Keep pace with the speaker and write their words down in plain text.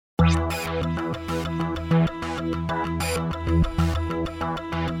Hey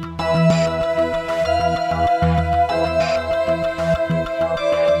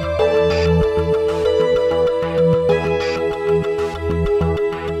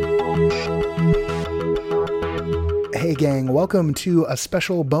gang, welcome to a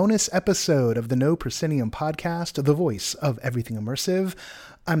special bonus episode of the No Proscenium podcast, the voice of everything immersive.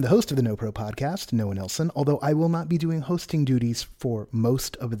 I'm the host of the No Pro podcast, Noah Nelson, although I will not be doing hosting duties for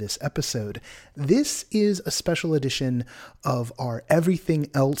most of this episode. This is a special edition of our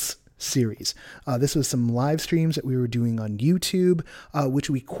Everything Else series. This was some live streams that we were doing on YouTube, which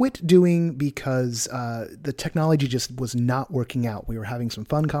we quit doing because the technology just was not working out. We were having some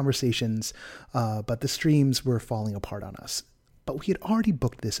fun conversations, but the streams were falling apart on us. But we had already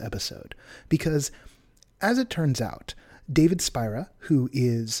booked this episode because, as it turns out, David Spira, who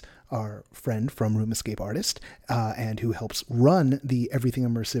is our friend from Room Escape Artist, and who helps run the Everything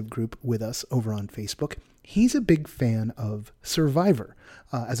Immersive group with us over on Facebook, he's a big fan of Survivor.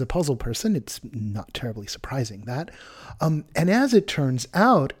 As a puzzle person, it's not terribly surprising that. And as it turns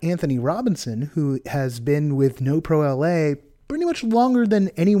out, Anthony Robinson, who has been with No Pro LA pretty much longer than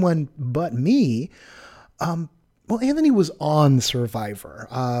anyone but me, well, Anthony was on Survivor.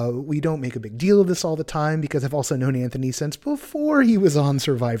 We don't make a big deal of this all the time because I've also known Anthony since before he was on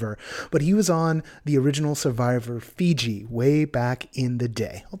Survivor. But he was on the original Survivor Fiji way back in the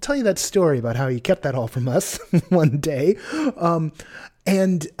day. I'll tell you that story about how he kept that all from us one day.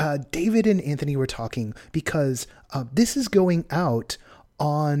 And David and Anthony were talking because this is going out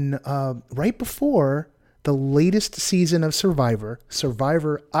on right before the latest season of Survivor,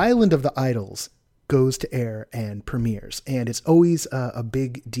 Survivor Island of the Idols, goes to air and premieres, and it's always a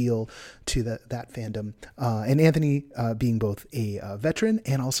big deal to that fandom. And Anthony, being both a veteran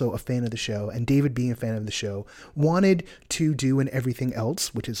and also a fan of the show, and David being a fan of the show, wanted to do an Everything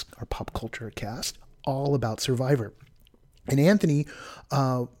Else, which is our pop culture cast, all about Survivor. And Anthony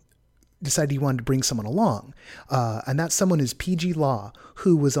decided he wanted to bring someone along, and that someone is PG Law,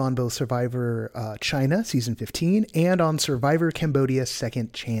 who was on both Survivor China season 15 and on Survivor Cambodia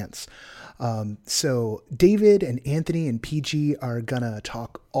Second Chance. So David and Anthony and PG are gonna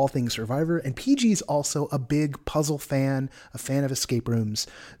talk all things Survivor, and PG's also a big puzzle fan, a fan of escape rooms.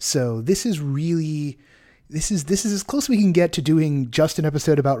 So this is as close as we can get to doing just an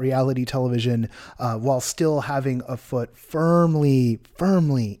episode about reality television, while still having a foot firmly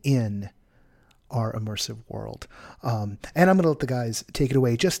in our immersive world. And I'm going to let the guys take it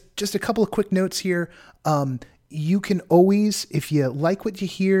away. Just a couple of quick notes here. You can always, if you like what you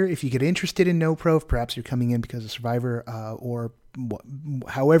hear, if you get interested in No Pro, if perhaps you're coming in because of Survivor, or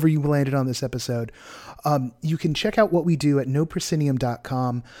however you landed on this episode, you can check out what we do at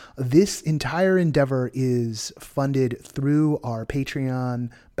noproscenium.com. This entire endeavor is funded through our Patreon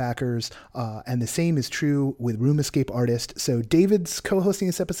backers, and the same is true with Room Escape Artist. So David's co-hosting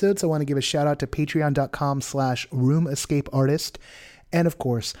this episode, so I want to give a shout out to patreon.com/Room Escape Artist. And of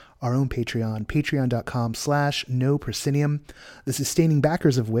course, our own Patreon, patreon.com/NoProscenium, the sustaining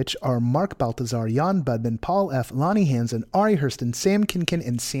backers of which are Mark Baltazar, Jan Budman, Paul F., Lonnie Hansen, Ari Hurston, Sam Kinkin,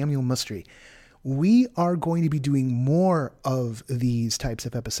 and Samuel Mustry. We are going to be doing more of these types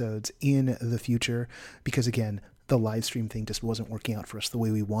of episodes in the future because, again, the live stream thing just wasn't working out for us the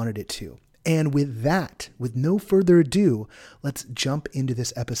way we wanted it to. And with that, with no further ado, let's jump into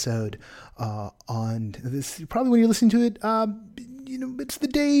this episode on this. Probably when you're listening to it, it's the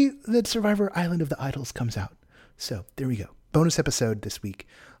day that Survivor Island of the Idols comes out. So there we go. Bonus episode this week.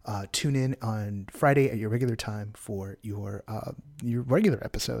 Tune in on Friday at your regular time for your regular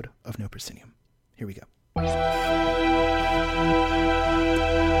episode of No Proscenium. Here we go.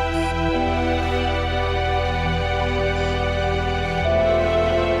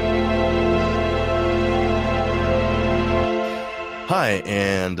 Hi,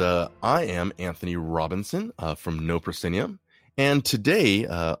 and I am Anthony Robinson from No Proscenium. And today,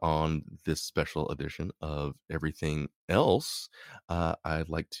 on this special edition of Everything Else, I'd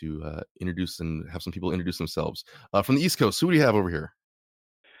like to introduce and have some people introduce themselves. From the East Coast, who do you have over here?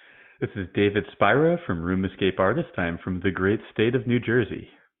 This is David Spira from Room Escape Artist. I'm from the great state of New Jersey.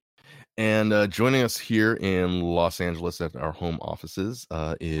 And joining us here in Los Angeles at our home offices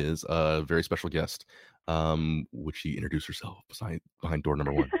is a very special guest. Would she introduce herself behind door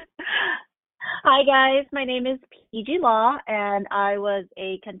number 1? Hi guys, my name is PG Law, and I was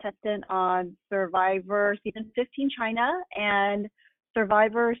a contestant on Survivor Season 15 China and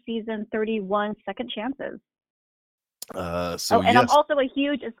Survivor Season 31 Second Chances. Yes. I'm also a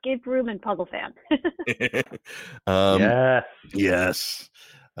huge escape room and puzzle fan. Yes.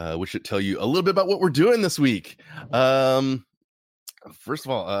 We should tell you a little bit about what we're doing this week. First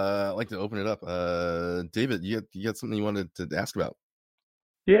of all, I'd like to open it up. David, you got something you wanted to ask about?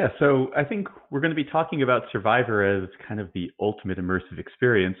 Yeah, so I think we're going to be talking about Survivor as kind of the ultimate immersive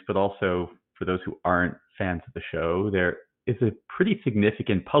experience, but also for those who aren't fans of the show, there is a pretty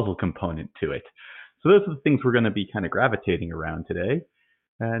significant puzzle component to it. So those are the things we're going to be kind of gravitating around today.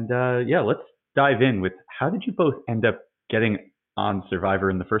 And yeah, let's dive in with how did you both end up getting on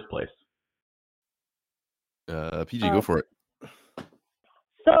Survivor in the first place? PG, go for it.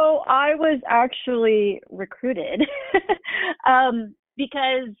 So I was actually recruited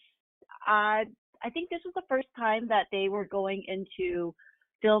because I think this was the first time that they were going into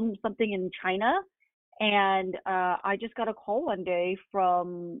film something in China, and I just got a call one day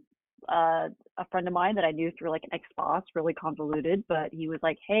from a friend of mine that I knew through like an ex-boss, really convoluted, but he was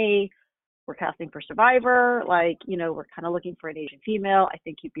like, "Hey, we're casting for Survivor. Like, we're kind of looking for an Asian female. I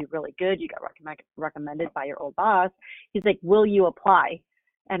think you'd be really good. You got recommended by your old boss." He's like, "Will you apply?"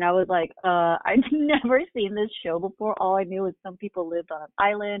 And I was like, I'd never seen this show before. All I knew was some people lived on an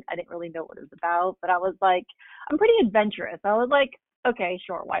island. I didn't really know what it was about, but I was like, I'm pretty adventurous. I was like, okay,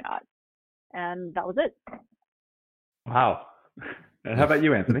 sure, why not? And that was it. Wow. How about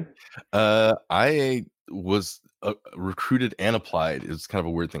you, Anthony? I was recruited and applied. It was kind of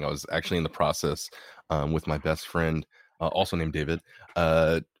a weird thing. I was actually in the process with my best friend, also named David.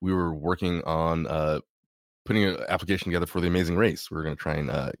 We were working on putting an application together for The Amazing Race. We were going to try and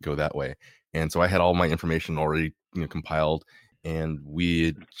go that way. And so I had all my information already compiled, and we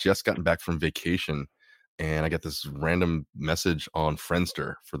had just gotten back from vacation. And I got this random message on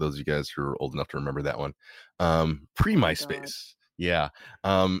Friendster, for those of you guys who are old enough to remember that one. Pre-MySpace. Yeah.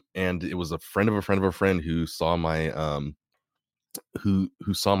 And it was a friend of a friend of a friend who saw my who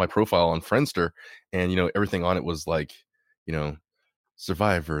saw my profile on Friendster, and everything on it was like,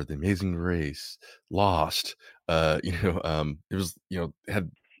 Survivor, The Amazing Race, Lost. It was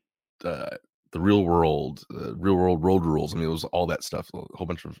had the Real World, Real World Road Rules. I mean, it was all that stuff, a whole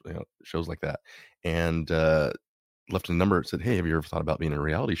bunch of shows like that, and left a number. It said, "Hey, have you ever thought about being in a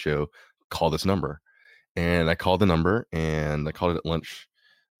reality show? Call this number." And I called the number, and I called it at lunch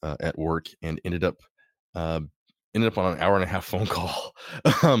at work, and ended up on an hour and a half phone call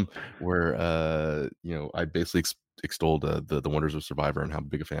where I basically extolled the wonders of Survivor and how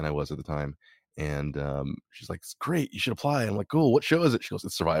big a fan I was at the time. And she's like, "It's great, you should apply." I'm like, "Cool, what show is it?" She goes,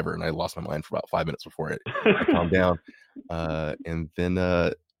 "It's Survivor." And I lost my mind for about 5 minutes before I calmed down. And then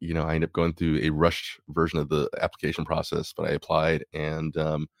I ended up going through a rushed version of the application process, but I applied and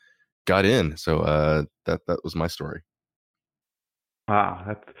got in. So that was my story.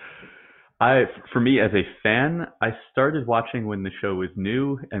 Wow, for me as a fan, I started watching when the show was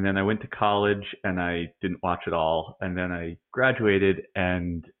new, and then I went to college and I didn't watch it all, and then I graduated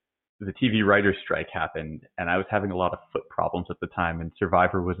and the TV writer's strike happened, and I was having a lot of foot problems at the time, and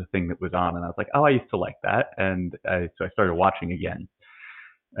Survivor was a thing that was on, and I was like, oh, I used to like that, and so I started watching again,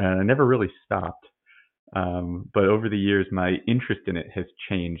 and I never really stopped. But over the years, my interest in it has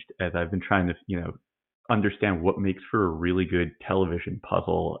changed as I've been trying to, understand what makes for a really good television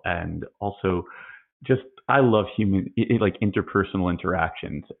puzzle, and also just I love like interpersonal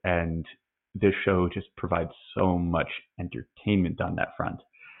interactions, and this show just provides so much entertainment on that front.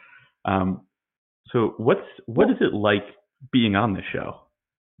 So what is it like being on the show?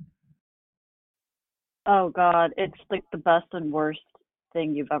 Oh God, it's like the best and worst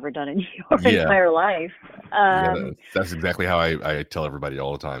thing you've ever done in your Yeah. entire life. Yeah, that's exactly how I tell everybody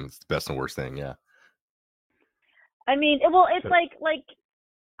all the time. It's the best and worst thing. Yeah. I mean, well, it's like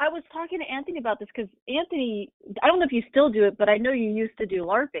I was talking to Anthony about this because Anthony, I don't know if you still do it, but I know you used to do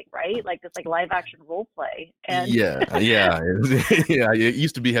LARPing, right? Like this, like live action role play. And yeah. Yeah. It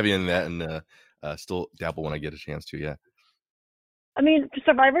used to be heavy in that, and still dabble when I get a chance to. Yeah. I mean,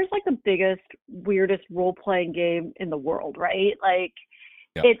 Survivor's like the biggest, weirdest role playing game in the world, right? Like,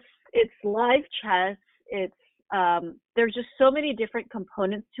 Yeah. it's live chess. It's there's just so many different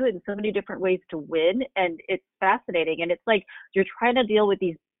components to it and so many different ways to win, and it's fascinating. And it's like you're trying to deal with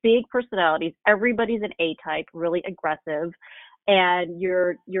these big personalities. Everybody's an A type, really aggressive, and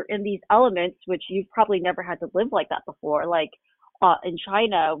you're in these elements which you've probably never had to live like that before. Like in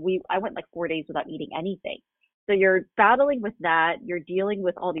China, I went like 4 days without eating anything. So you're battling with that. You're dealing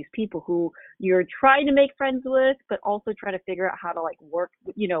with all these people who you're trying to make friends with, but also trying to figure out how to like work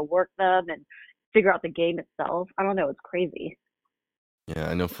them and figure out the game itself. I don't know. It's crazy. Yeah,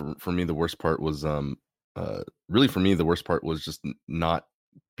 I know. For me, the worst part was really for me the worst part was just not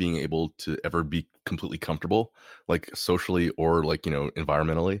being able to ever be completely comfortable, like socially or like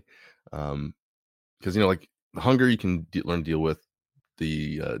environmentally, because like the hunger you can learn to deal with.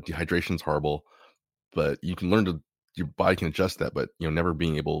 The dehydration's horrible, but you can learn to your body can adjust that, but never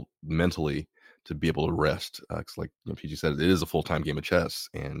being able mentally to be able to rest. 'Cause like PG said, it is a full-time game of chess,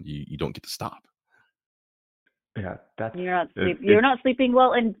 and you don't get to stop. Yeah, that's you're not sleeping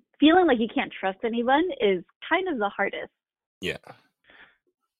well, and feeling like you can't trust anyone is kind of the hardest. Yeah.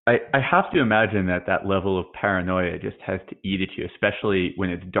 I have to imagine that level of paranoia just has to eat at you, especially when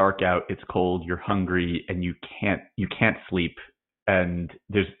it's dark out, it's cold, you're hungry, and you can't sleep, and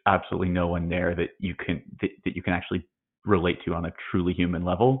there's absolutely no one there that you can actually relate to on a truly human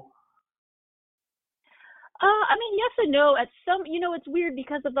level. I mean, yes and no. At some, it's weird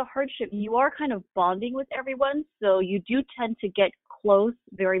because of the hardship. You are kind of bonding with everyone, so you do tend to get close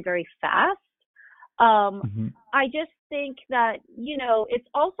very, very fast. I just think that, it's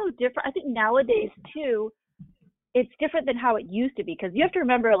also different. I think nowadays, too, it's different than how it used to be, because you have to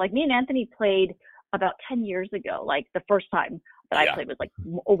remember, like, me and Anthony played about 10 years ago. Like, the first time that I played was, like,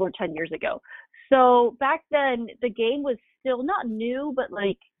 over 10 years ago. So back then, the game was still not new, but,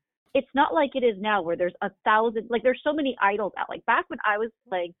 like, it's not like it is now where there's 1,000, like, there's so many idols out. Like, back when I was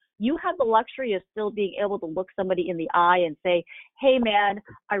playing, you had the luxury of still being able to look somebody in the eye and say, hey, man,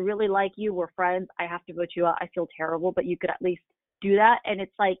 I really like you. We're friends. I have to vote you out. I feel terrible, but you could at least do that. And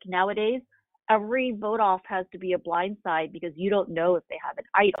it's like nowadays, every vote off has to be a blind side because you don't know if they have an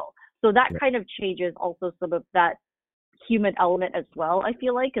idol. So that kind of changes also some of that human element as well, I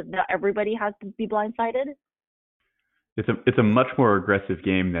feel like, because not everybody has to be blindsided. It's a much more aggressive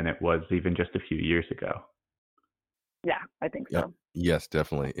game than it was even just a few years ago. Yeah, I think so. Yes,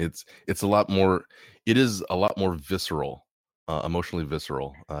 definitely. It's a lot more. It is a lot more visceral, emotionally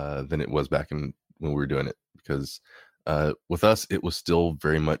visceral than it was back when we were doing it. Because with us, it was still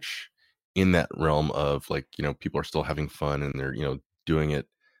very much in that realm of like people are still having fun and they're doing it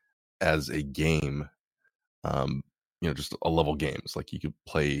as a game. Just a level game. It's like you could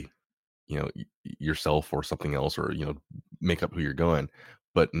play yourself or something else, or make up who you're going.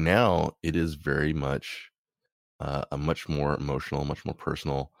 But now it is very much a much more emotional, much more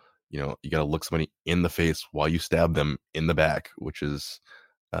personal. You got to look somebody in the face while you stab them in the back, which is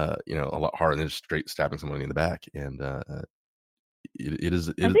a lot harder than just straight stabbing somebody in the back. And it is.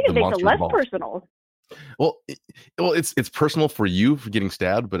 I think it makes it less personal. Well, it's personal for you for getting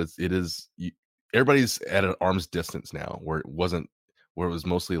stabbed, but everybody's at an arm's distance now, where it was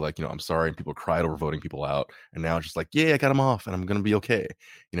mostly like, I'm sorry, and people cried over voting people out, and now it's just like, yeah, I got them off, and I'm gonna be okay.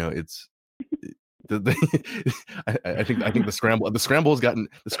 It's I think the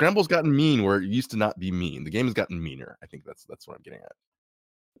scramble's gotten mean where it used to not be mean. The game has gotten meaner. I think that's what I'm getting at.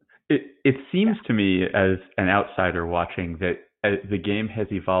 It seems to me, as an outsider watching, that the game has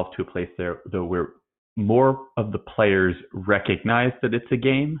evolved to a place there though where more of the players recognize that it's a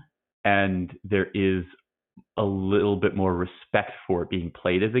game, and there is a little bit more respect for it being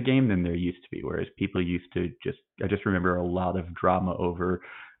played as a game than there used to be. Whereas people used to I just remember a lot of drama over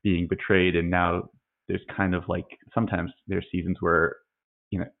being betrayed, and now there's kind of like sometimes there's seasons where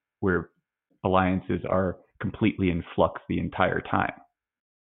where alliances are completely in flux the entire time.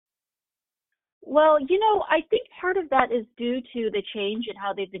 Well, I think part of that is due to the change in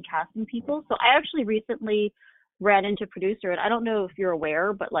how they've been casting people. So I actually recently ran into producer, and I don't know if you're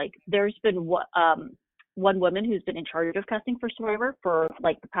aware, but like there's been one woman who's been in charge of casting for Survivor for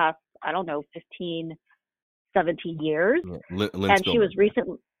like the past, I don't know, 15, 17 years. Yeah. And she was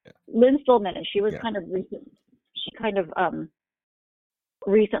recently, Lynn Stillman, and she was kind of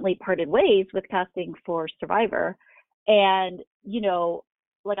recently parted ways with casting for Survivor. And,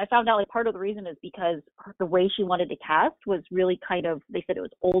 like I found out like part of the reason is because the way she wanted to cast was really kind of, they said it was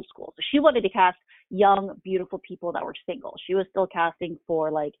old school. So she wanted to cast young, beautiful people that were single. She was still casting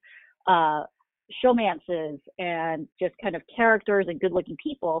for like showmances and just kind of characters and good looking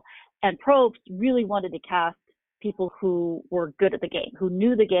people. And Probst really wanted to cast people who were good at the game, who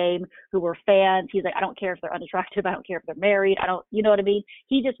knew the game, who were fans. He's like, I don't care if they're unattractive. I don't care if they're married. You know what I mean?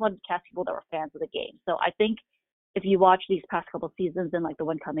 He just wanted to cast people that were fans of the game. So I think if you watch these past couple of seasons and like the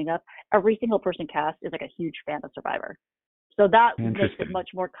one coming up, every single person cast is like a huge fan of Survivor. So that makes it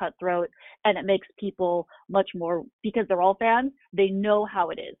much more cutthroat, and it makes people much more, because they're all fans, they know how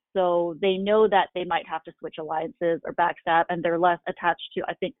it is. So they know that they might have to switch alliances or backstab, and they're less attached to,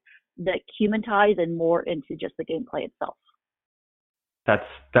 I think, the human ties and more into just the gameplay itself.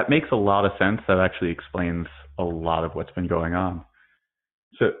 That makes a lot of sense. That actually explains a lot of what's been going on.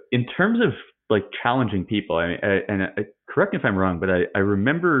 So in terms of like challenging people, correct me if I'm wrong, but I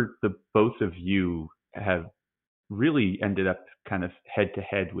remember the both of you have really ended up kind of head to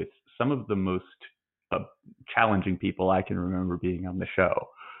head with some of the most challenging people I can remember being on the show.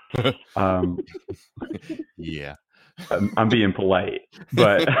 Yeah. I'm being polite,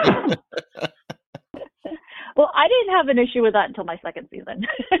 but well, Well, I didn't have an issue with that until my second season.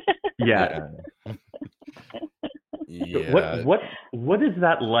 Yeah. Yeah. What is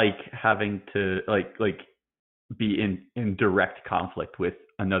that like, having to like be in direct conflict with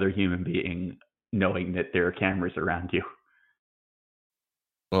another human being, knowing that there are cameras around you?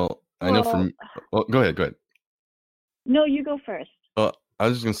 Well, I know from. Well, go ahead. No, you go first. I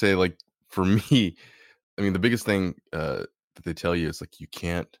was just gonna say, like, for me, I mean, the biggest thing that they tell you is, like, you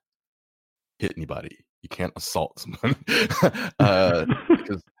can't hit anybody, you can't assault someone,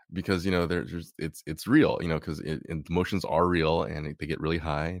 because there's it's real, because emotions are real, and they get really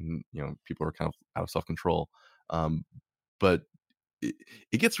high, and people are kind of out of self control. But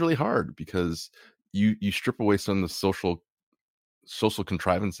it gets really hard because you strip away some of the social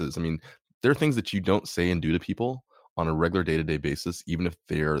contrivances. I mean, there are things that you don't say and do to people on a regular day-to-day basis, even if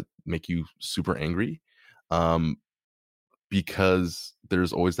they're make you super angry, um, because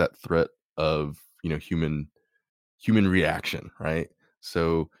there's always that threat of human reaction, right?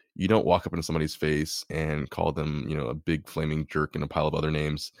 So you don't walk up into somebody's face and call them a big flaming jerk and a pile of other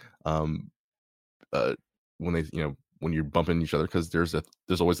names, um, uh, when they when you're bumping each other, because there's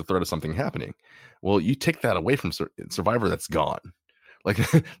always the threat of something happening. Well, you take that away from Survivor, that's gone. Like,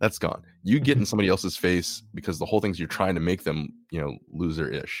 that's gone. You get in somebody else's face because the whole thing's you're trying to make them lose their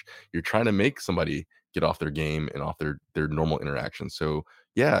ish. You're trying to make somebody get off their game and off their normal interaction. So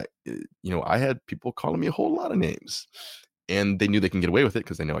yeah, I had people calling me a whole lot of names, and they knew they can get away with it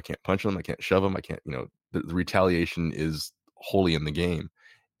because they know I can't punch them, I can't shove them, I can't, the retaliation is wholly in the game,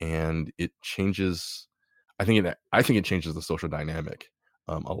 and it changes. I think it changes the social dynamic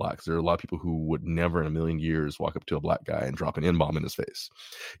a lot, because there are a lot of people who would never in a million years walk up to a black guy and drop an N-bomb in his face.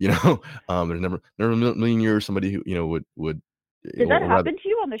 There's never in a million years somebody who would. Did that happen to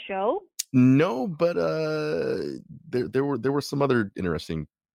you on the show? No, but there were some other interesting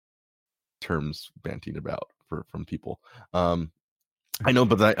terms bantied about from people. I know,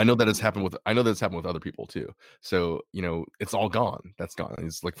 but I know that it's happened with other people too. So it's all gone. That's gone.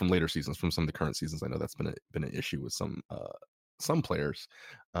 It's like from later seasons, from some of the current seasons. I know that's been an issue with some players.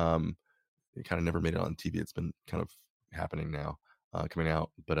 It kind of never made it on TV. It's been kind of happening now, coming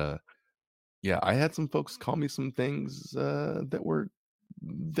out. But yeah, I had some folks call me some things that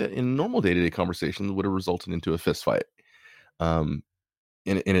in normal day-to-day conversations would have resulted into a fist fight. And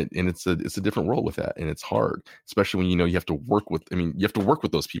it's a different world with that, and it's hard, especially when you have to work with. I mean, you have to work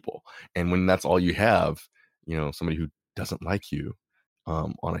with those people, and when that's all you have, somebody who doesn't like you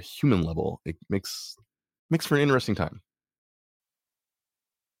on a human level, it makes for an interesting time.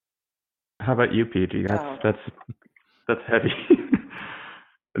 How about you, PG? That's heavy.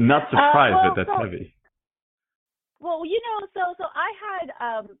 Not surprised, but that's heavy. Well, so I had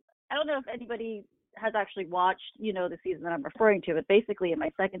I don't know if anybody has actually watched, the season that I'm referring to, but basically in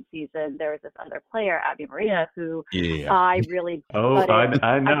my second season, there was this other player, Abby Maria, who I really butted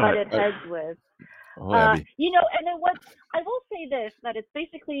heads with. Abby. And then what I will say this, that it's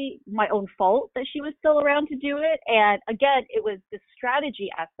basically my own fault that she was still around to do it. And again, it was the strategy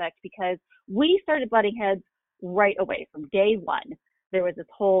aspect, because we started butting heads right away from day one. There was this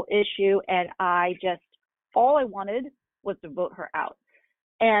whole issue, and all I wanted was to vote her out.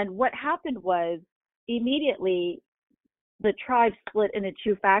 And what happened was, immediately the tribe split into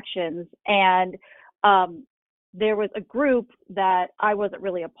two factions, and there was a group that I wasn't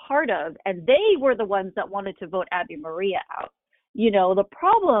really a part of, and they were the ones that wanted to vote Abby Maria out. The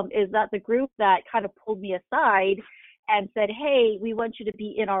problem is that the group that kind of pulled me aside and said, hey, we want you to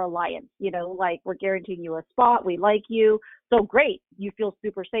be in our alliance, like, we're guaranteeing you a spot, we like you, so great, you feel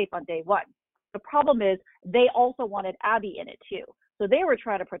super safe on day one. The problem is they also wanted Abby in it too, so they were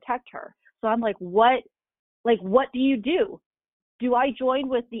trying to protect her. So I'm like, what do you do? Do I join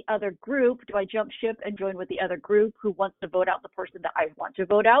with the other group? Do I jump ship and join with the other group who wants to vote out the person that I want to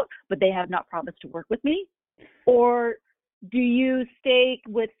vote out, but they have not promised to work with me? Or do you stay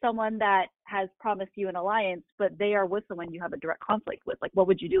with someone that has promised you an alliance, but they are with someone you have a direct conflict with? Like, what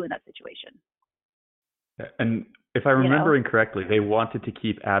would you do in that situation? And if I'm remembering correctly, they wanted to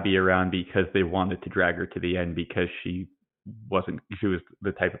keep Abby around because they wanted to drag her to the end, because she was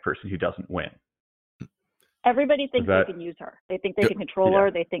the type of person who doesn't win. Everybody thinks they can use her. They think they can control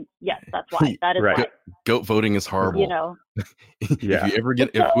her. They think, yes, that's why. That is why. Goat voting is horrible. If you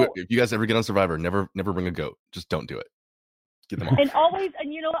guys ever get on Survivor, never bring a goat. Just don't do it. Get them off. And always,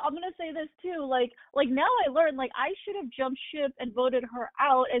 and I'm gonna say this too. Like now I learned, like, I should have jumped ship and voted her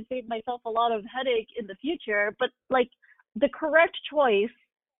out and saved myself a lot of headache in the future. But like, the correct choice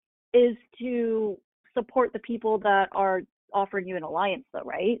is to support the people that are offering you an alliance, though,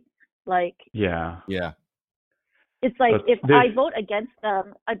 right? Like, yeah. It's like if I vote against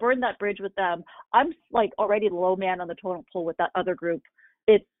them, I burn that bridge with them. I'm like already the low man on the totem pole with that other group.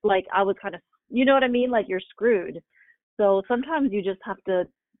 It's like I was kind of, you know what I mean? Like you're screwed. So sometimes you just have to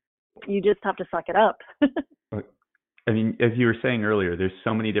suck it up. I mean, as you were saying earlier, there's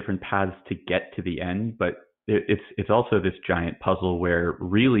so many different paths to get to the end, but it's also this giant puzzle where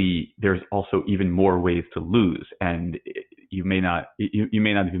really there's also even more ways to lose, and you may not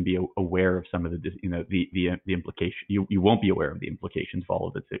even be aware of some of the implication. You won't be aware of the implications of all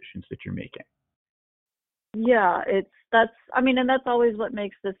of the decisions that you're making. Yeah, and that's always what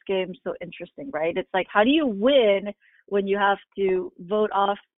makes this game so interesting, right? It's like, how do you win when you have to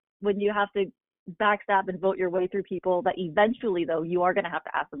when you have to backstab and vote your way through people that eventually, though, you are going to have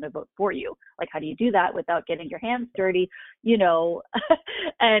to ask them to vote for you. Like, how do you do that without getting your hands dirty,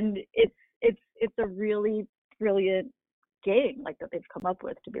 and it's a really brilliant game like that they've come up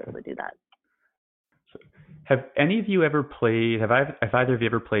with to be able to do that. Have any of you ever played, have either of you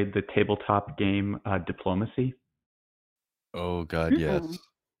ever played the tabletop game Diplomacy? Oh God, yes.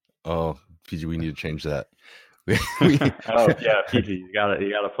 Oh, PG, we need to change that. Oh yeah, PG, you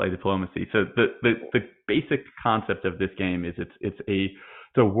gotta play Diplomacy. So the basic concept of this game is it's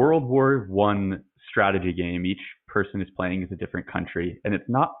a World War I strategy game. Each person is playing as a different country, and it's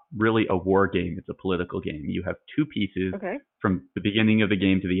not really a war game, it's a political game. You have two pieces from the beginning of the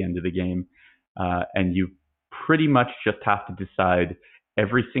game to the end of the game, and you pretty much just have to decide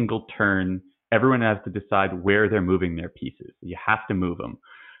every single turn. Everyone has to decide where they're moving their pieces. You have to move them.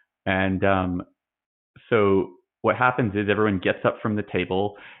 And so what happens is everyone gets up from the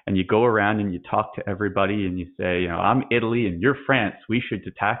table and you go around and you talk to everybody and you say, I'm Italy and you're France. We should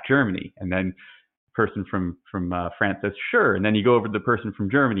attack Germany. And then the person from France says, sure. And then you go over to the person from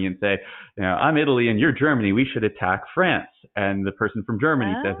Germany and say, I'm Italy and you're Germany. We should attack France. And the person from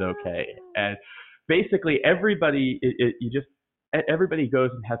Germany says, okay. And basically everybody, everybody goes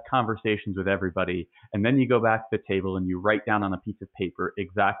and has conversations with everybody, and then you go back to the table and you write down on a piece of paper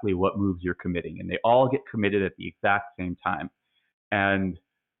exactly what moves you're committing, and they all get committed at the exact same time. And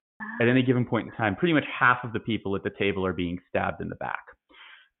at any given point in time, pretty much half of the people at the table are being stabbed in the back.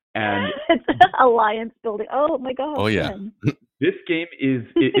 And it's alliance building. Oh my God. Oh yeah. This game is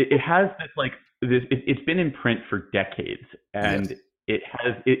it has this it's been in print for decades, and yes. It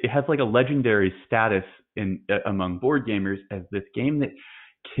has like a legendary status among board gamers as this game that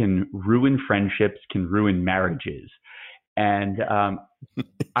can ruin friendships, can ruin marriages. And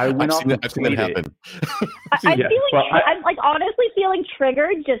I went off. I've seen that happen. I'm like honestly feeling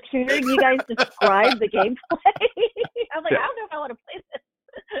triggered just hearing you guys describe the gameplay. I'm like, I don't know if I want to play this.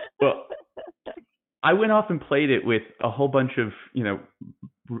 Well, I went off and played it with a whole bunch of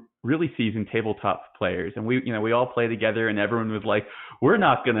really seasoned tabletop players, and we all play together, and everyone was like, we're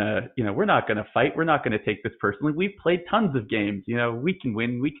not gonna fight, we're not gonna take this personally. We've played tons of games, we can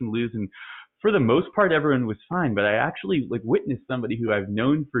win, we can lose, and for the most part everyone was fine. But I actually witnessed somebody who I've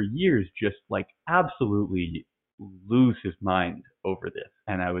known for years just absolutely lose his mind over this,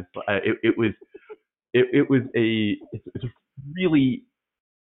 and I was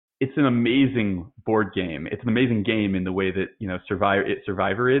it's an amazing board game. It's an amazing game in the way that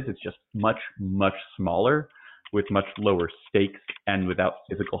Survivor is. It's just much, much smaller, with much lower stakes and without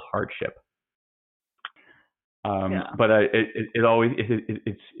physical hardship. But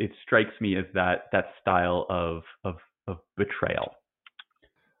it strikes me as that style of betrayal.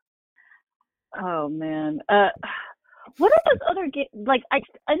 Oh man. What are those other games?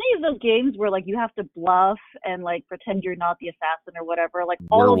 Any of those games where you have to bluff and pretend you're not the assassin or whatever.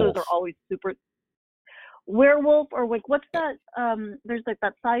 All Werewolf. Of those are always super. Werewolf or what's that? There's that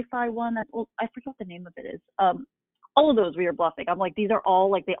sci-fi one that I forgot the name of it is. All of those where you're bluffing. I'm like, these are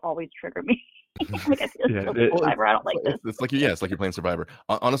all they always trigger me. Survivor. I don't like this. It's like you're playing Survivor.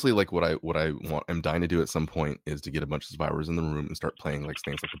 Honestly, what I want, I'm dying to do at some point is to get a bunch of survivors in the room and start playing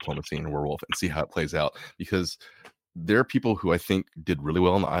things like Diplomacy and Werewolf and see how it plays out, because there are people who I think did really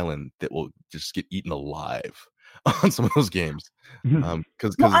well on the island that will just get eaten alive on some of those games.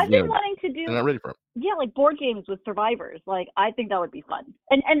 Because I've been wanting to do. They're not ready for it. Yeah, board games with survivors. I think that would be fun.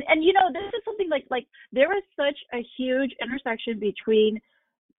 And this is something like there is such a huge intersection between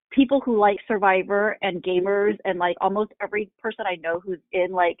people who like Survivor and gamers, and almost every person I know who's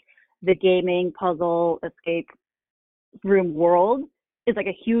in the gaming puzzle escape room world is a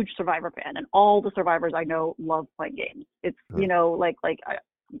huge Survivor fan, and all the survivors I know love playing games. It's they're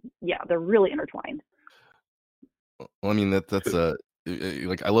really intertwined. Well, I mean that's I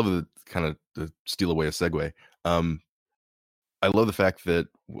love the kind of to steal away a segue. I love the fact that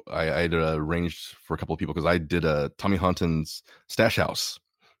I had arranged for a couple of people, because I did Tommy Haunton's Stash House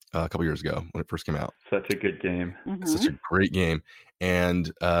a couple years ago when it first came out. Such a good game. It's such a great game,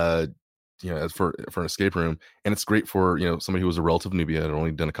 and as for an escape room, and it's great for somebody who was a relative newbie. I had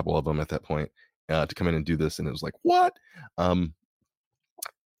only done a couple of them at that point, to come in and do this, and it was like, what? And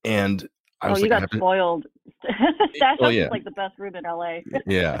I was you like, got spoiled. Stash House is like the best room in LA.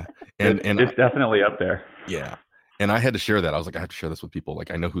 Yeah, and it's definitely up there. Yeah. And I had to share that. I was like, I have to share this with people.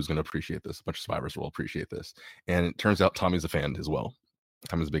 Like, I know who's going to appreciate this. A bunch of survivors will appreciate this. And it turns out Tommy's a fan as well.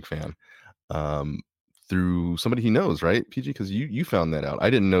 Tommy's a big fan. Through somebody he knows, right, PG? Because you found that out.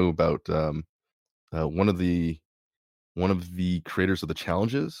 I didn't know about one of the creators of the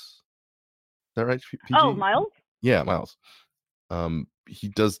challenges. Is that right, PG? Oh, Miles? Yeah, Miles. He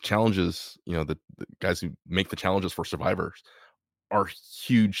does challenges. The guys who make the challenges for survivors are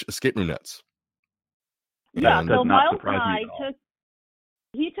huge escape room nuts. Yeah, so Miles and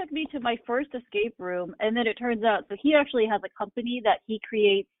he took me to my first escape room, and then it turns out, so he actually has a company that he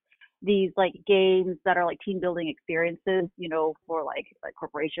creates these like games that are like team building experiences, for like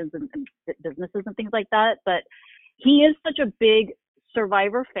corporations and businesses and things like that. But he is such a big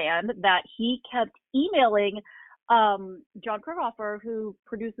Survivor fan that he kept emailing John Krughofer, who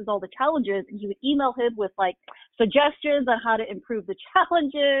produces all the challenges, and he would email him with like suggestions on how to improve the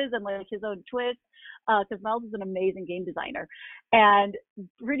challenges and like his own twist. Because Miles is an amazing game designer. And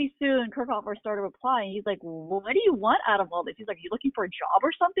pretty soon Krughofer started replying. He's like, what do you want out of all this? He's like, are you looking for a job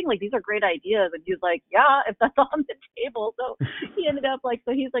or something? Like, these are great ideas. And he was like, yeah, if that's on the table. So he ended up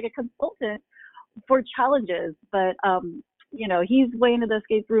so he's like a consultant for challenges. But, he's way into the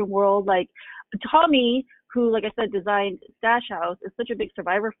escape room world. Like Tommy, who, like I said, designed Stash House, is such a big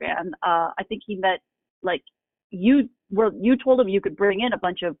Survivor fan. I think he met, you told him you could bring in a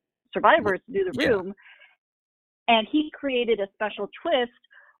bunch of survivors to do the room, and he created a special twist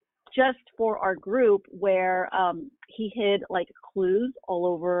just for our group where he hid like clues all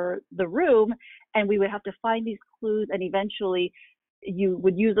over the room, and we would have to find these clues, and eventually you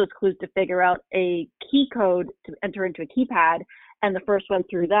would use those clues to figure out a key code to enter into a keypad, and the first one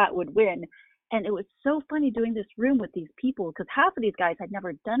through that would win. And it was so funny doing this room with these people, because half of these guys had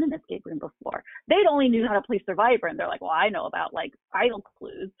never done an escape room before. They'd only knew how to play Survivor, and they're like, well, I know about like idle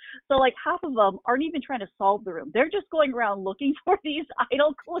clues. So like half of them aren't even trying to solve the room. They're just going around looking for these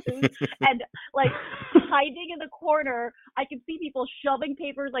idle clues and like hiding in the corner. I can see people shoving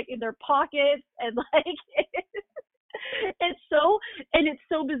papers like in their pockets, and like it's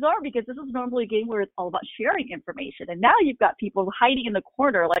so bizarre, because this is normally a game where it's all about sharing information, and now you've got people hiding in the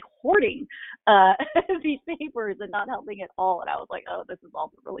corner like hoarding these papers and not helping at all. And I was like, oh, this is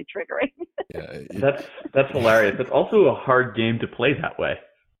also really triggering. That's hilarious. It's also a hard game to play that way.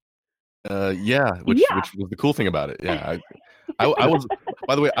 Which was the cool thing about it. Yeah, I was.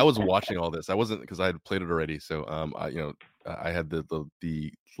 By the way, I was watching all this. I wasn't, because I had played it already. So I had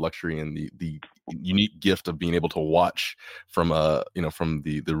the luxury and the unique gift of being able to watch from from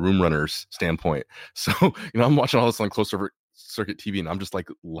the room runner's standpoint. So I'm watching all this on closed circuit TV, and I'm just like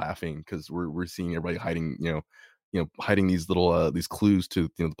laughing because we're seeing everybody hiding hiding these little these clues to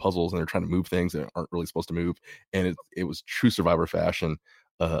the puzzles, and they're trying to move things that aren't really supposed to move. And it was true Survivor fashion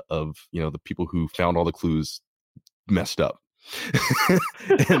of the people who found all the clues messed up.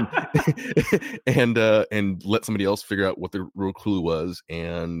 and let somebody else figure out what the real clue was,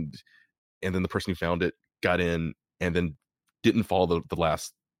 and then the person who found it got in, and then didn't follow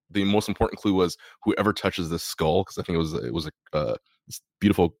the most important clue was whoever touches this skull, because I think it was a this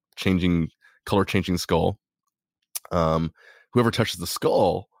beautiful color changing skull. Whoever touches the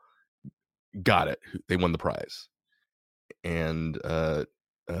skull got it. They won the prize. And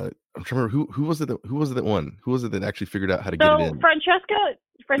I'm trying to remember who was it that won? Who was it that actually figured out how to get it in?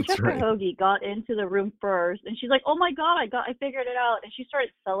 Francesca Hoagie got into the room first, and she's like, "Oh my god, I figured it out!" And she started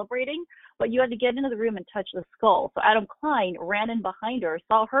celebrating. But you had to get into the room and touch the skull. So Adam Klein ran in behind her,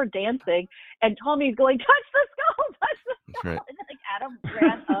 saw her dancing, and Tommy's going, "Touch the skull, touch the skull!" Right. And then Adam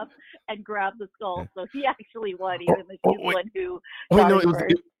ran up and grabbed the skull. So he actually won, even though she's the one who.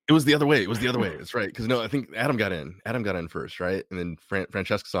 It was the other way. That's right. Because I think Adam got in first, right? And then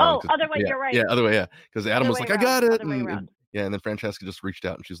Francesca saw him. Other way. You're right. Yeah, other way. Yeah, because Adam was like, "I got it." And then Francesca just reached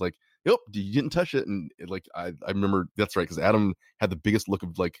out, and she's like, "Yep, you didn't touch it." And I remember that's right, because Adam had the biggest look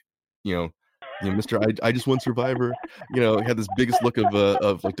of like, Mr. I just won Survivor. He had this biggest look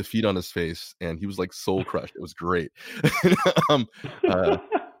of like defeat on his face, and he was like soul crushed. It was great. It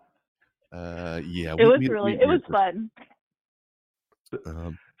was fun.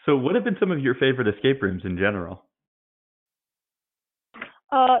 So what have been some of your favorite escape rooms in general?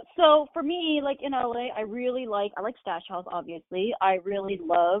 So for me, like in LA, I like Stash House, obviously. I really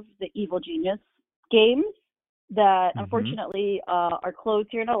love the Evil Genius games. that Mm-hmm. unfortunately are closed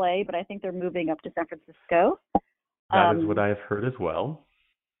here in LA, but I think they're moving up to San Francisco. That is what Um, I have heard as well.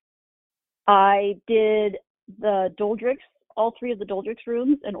 I did the Doldrix, all three of the Doldrix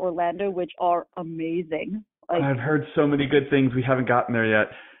rooms in Orlando, which are amazing. Like, I've heard so many good things. We haven't gotten there yet.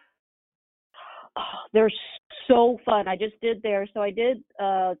 oh, they're so fun. I just did there. So I did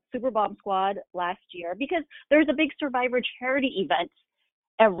Super Bomb Squad last year because there's a big Survivor charity event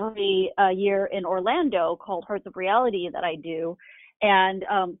every year in Orlando called Hearts of Reality that I do. And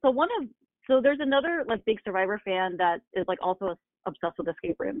so there's another like big Survivor fan that is like also obsessed with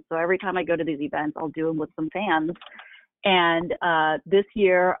escape rooms. So every time I go to these events, I'll do them with some fans. And this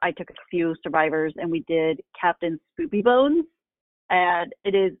year I took a few survivors and we did Captain Spoopy Bones, and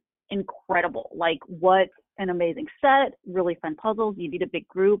it is incredible. Like, what an amazing set, really fun puzzles. You need a big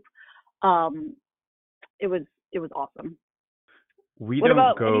group. Um, it was awesome. We What don't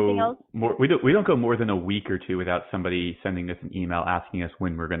about anything go else? more. We don't go more than a week or two without somebody sending us an email asking us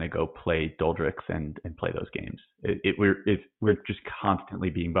when we're going to go play Doldrix and play those games. We're just constantly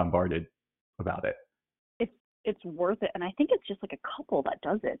being bombarded about it. It's worth it, and I think it's just like a couple that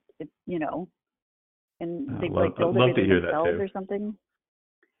does it. It's and they Love, like build love to everything hear that themselves too. or something.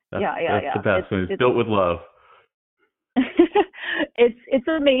 That's, Yeah, that's the best. When it's built with love. It's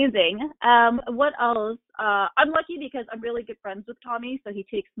amazing. What else? I'm lucky because I'm really good friends with Tommy, so he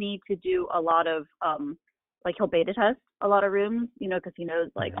takes me to do a lot of like he'll beta test a lot of rooms, because he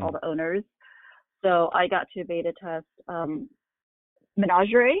knows like all the owners. So I got to beta test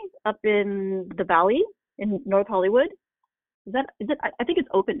Menagerie up in the Valley in North Hollywood. Is it? I think it's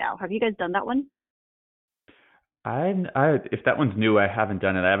open now. Have you guys done that one? If that one's new, I haven't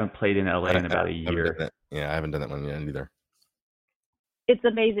done it. I haven't played in LA in about a year. Yeah, I haven't done that one yet either. It's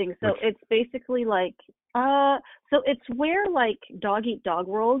amazing. So it's basically like so it's where like Dog Eat Dog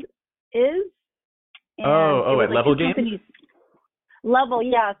World is. And at Level Games? Level,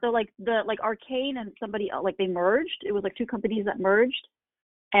 yeah. So like the Arcane and somebody else, like they merged. It was like two companies that merged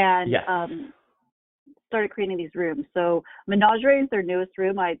and Yes. Started creating these rooms. So Menagerie is their newest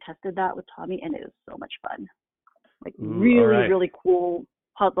room. I tested that with Tommy and it was so much fun. Like really cool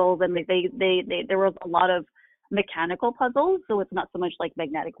puzzles, and they there was a lot of mechanical puzzles, so it's not so much like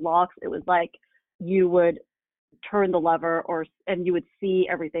magnetic locks. It was like you would turn the lever and you would see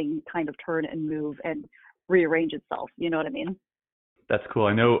everything kind of turn and move and rearrange itself. You know what I mean? That's cool.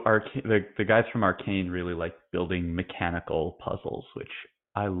 I know the guys from Arcane really like building mechanical puzzles, which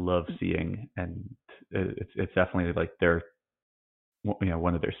I love seeing, and it's definitely like their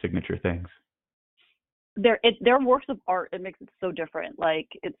one of their signature things. They're works of art. It makes it so different. Like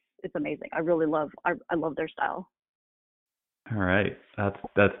it's amazing. I really love I love their style. All right, that's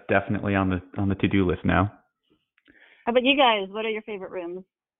definitely on the to-do list now. How about you guys? What are your favorite rooms?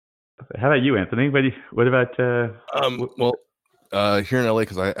 How about you, Anthony? What about here in LA,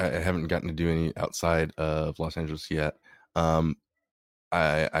 because I haven't gotten to do any outside of Los Angeles yet. I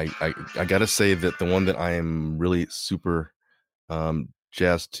gotta say that the one that I am really super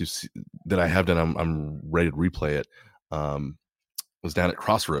jazzed to see that I have done, I'm ready to replay it, was down at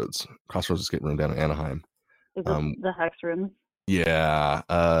Crossroads Escape Room down in Anaheim. Is it the Hex Room? Yeah,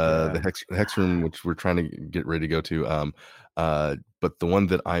 the Hex Room, which we're trying to get ready to go to. But the one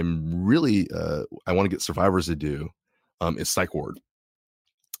that I'm really I want to get survivors to do is Psych Ward.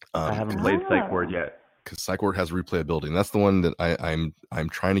 I haven't played Psych Ward yet. Because Psych Ward has replayability, and that's the one that I'm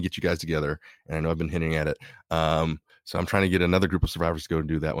trying to get you guys together, and I know I've been hinting at it. So I'm trying to get another group of survivors to go and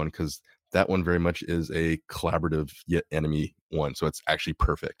do that one, because that one very much is a collaborative yet enemy one, so it's actually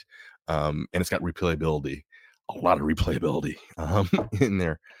perfect. And it's got replayability, a lot of replayability in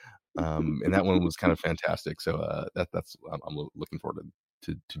there, and that one was kind of fantastic. So that's I'm looking forward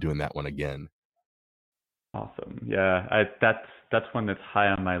to doing that one again. Awesome. Yeah, that's one that's high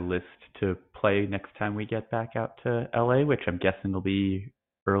on my list to play next time we get back out to LA, which I'm guessing will be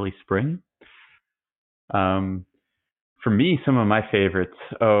early spring. For me, some of my favorites.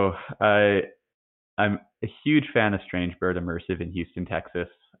 I'm a huge fan of Strange Bird Immersive in Houston, Texas.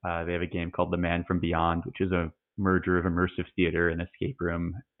 They have a game called The Man from Beyond, which is a merger of immersive theater and escape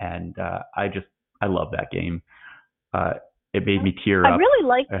room, and I love that game. It made me tear up. I really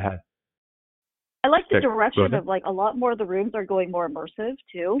like. I like the direction of like a lot more of the rooms are going more immersive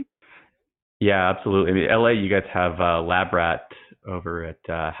too. Yeah, absolutely. I mean, LA, you guys have Lab Rat over at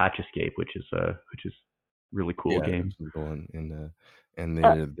Hatch Escape, which is really cool game. And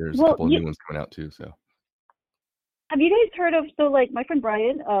there's a couple of new ones coming out too. So, have you guys heard of? So, like my friend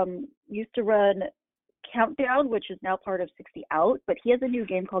Brian used to run Countdown, which is now part of 60 Out, but he has a new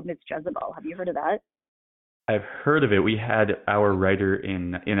game called Miss Jezebel. Have you heard of that? I've heard of it. We had our writer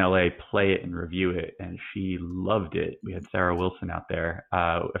in LA play it and review it, and she loved it. We had Sarah Wilson out there.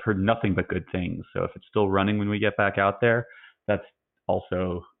 I've heard nothing but good things. So if it's still running when we get back out there, that's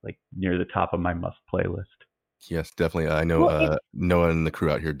also like near the top of my must play list. Yes, definitely. I know Well, Noah and the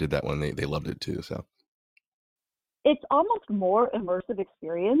crew out here did that one. They loved it too. So it's almost more immersive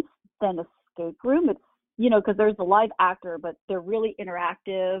experience than escape room. It's, because there's a live actor, but they're really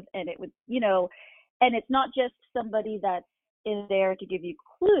interactive, and it would, and it's not just somebody that's in there to give you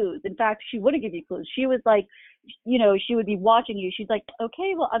clues. In fact, she wouldn't give you clues. She was like, she would be watching you. She's like,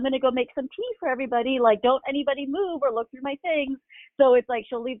 okay, well, I'm going to go make some tea for everybody. Like, don't anybody move or look through my things. So it's like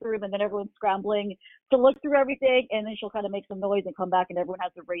she'll leave the room, and then everyone's scrambling to look through everything, and then she'll kind of make some noise and come back, and everyone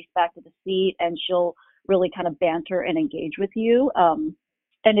has to race back to the seat, and she'll really kind of banter and engage with you.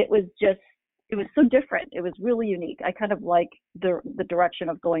 And it was so different. It was really unique. I kind of like the direction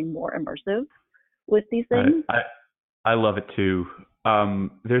of going more immersive with these things. I love it too.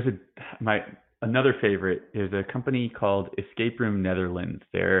 There's another favorite is a company called Escape Room Netherlands.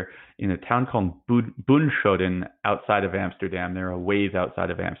 They're in a town called Bunschoten outside of Amsterdam. They're a ways outside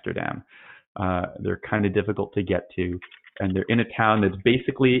of Amsterdam. They're kind of difficult to get to, and they're in a town that's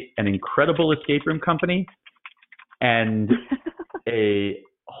basically an incredible escape room company and a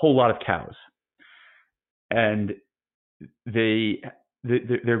whole lot of cows. And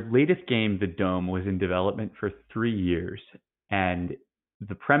their latest game, The Dome, was in development for 3 years. And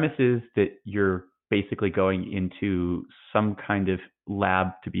the premise is that you're basically going into some kind of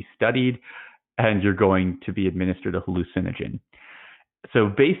lab to be studied, and you're going to be administered a hallucinogen. So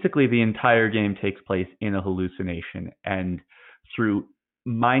basically, the entire game takes place in a hallucination, and through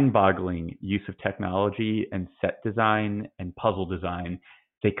mind-boggling use of technology and set design and puzzle design,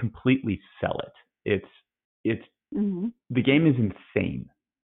 they completely sell it. It's Mm-hmm. The game is insane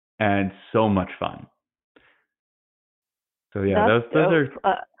and so much fun. So yeah,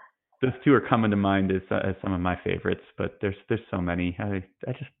 those two are coming to mind as some of my favorites, but there's so many. I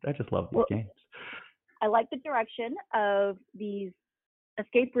just love these games. I like the direction of these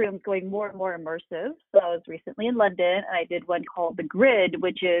escape rooms going more and more immersive. So I was recently in London, and I did one called The Grid,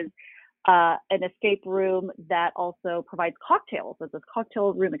 which is an escape room that also provides cocktails. It's a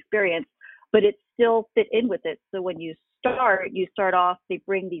cocktail room experience, but it still fit in with it. So when you start off, they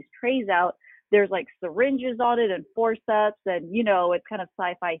bring these trays out. There's like syringes on it and forceps, and it's kind of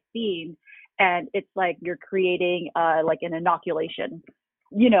sci-fi themed, and it's like you're creating like an inoculation,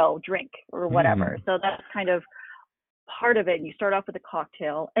 drink or whatever. So that's kind of part of it. And you start off with a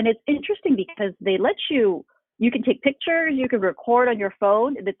cocktail, and it's interesting because they let you can take pictures, you can record on your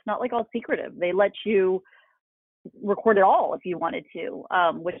phone. It's not like all secretive. They let you record it all if you wanted to,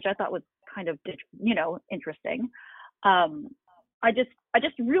 which I thought was kind of, interesting. I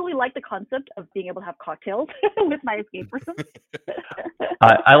just really like the concept of being able to have cocktails with my escape room.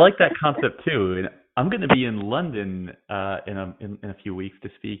 I like that concept too. And I'm going to be in London in a few weeks to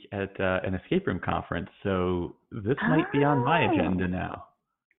speak at an escape room conference, so this might be on my agenda now.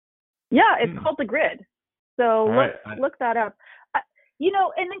 Yeah, it's called The Grid. So right. look that up.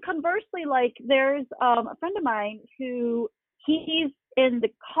 And then conversely, like there's a friend of mine who he's in the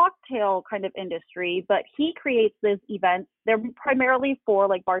cocktail kind of industry, but he creates these events. They're primarily for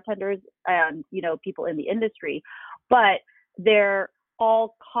like bartenders and, people in the industry, but they're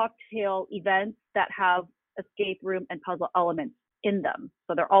all cocktail events that have escape room and puzzle elements in them.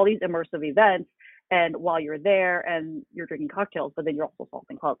 So they're all these immersive events. And while you're there and you're drinking cocktails, but then you're also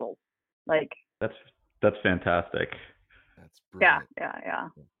solving puzzles. Like that's fantastic. That's brilliant. Yeah.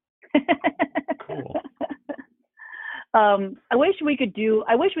 Cool. I wish we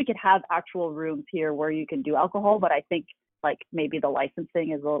could have actual rooms here where you can do alcohol, but I think like maybe the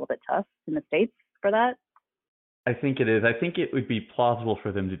licensing is a little bit tough in the States for that. I think it is. I think it would be plausible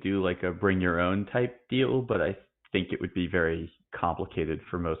for them to do like a bring your own type deal, but I think it would be very complicated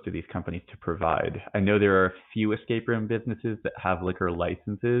for most of these companies to provide. I know there are a few escape room businesses that have liquor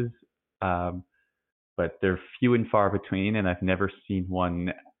licenses, but they're few and far between, and I've never seen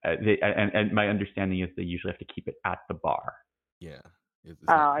one. And my understanding is they usually have to keep it at the bar. Yeah, it's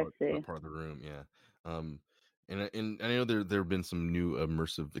I see. not part of the room. Yeah, and I know there have been some new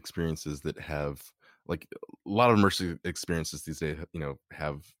immersive experiences that have like a lot of immersive experiences these days.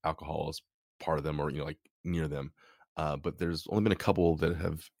 Have alcohol as part of them, or like near them. But there's only been a couple that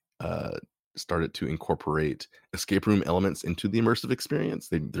have started to incorporate escape room elements into the immersive experience.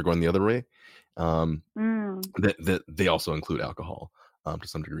 They're going the other way. That they also include alcohol to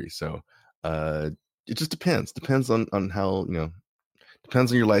some degree. So it just depends on how,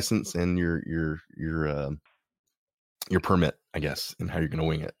 depends on your license and your permit, I guess, and how you're going to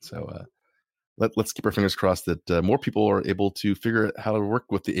wing it. So let's keep our fingers crossed that more people are able to figure out how to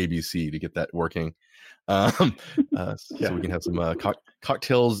work with the ABC to get that working. So we can have some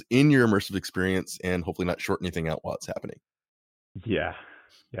cocktails in your immersive experience and hopefully not short anything out while it's happening. Yeah.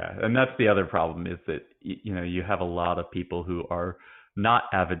 And that's the other problem is that, you have a lot of people who are not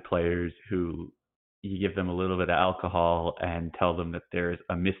avid players who you give them a little bit of alcohol and tell them that there's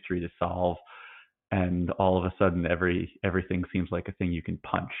a mystery to solve. And all of a sudden, everything seems like a thing you can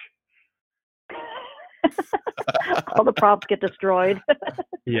punch. All the props get destroyed.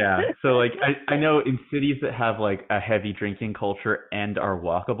 Yeah. So like I know in cities that have like a heavy drinking culture and are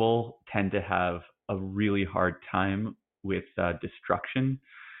walkable tend to have a really hard time with destruction.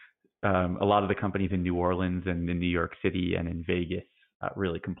 A lot of the companies in New Orleans and in New York City and in Vegas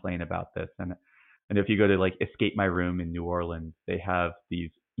really complain about this. And if you go to like Escape My Room in New Orleans, they have these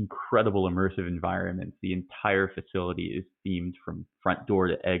incredible immersive environments. The entire facility is themed from front door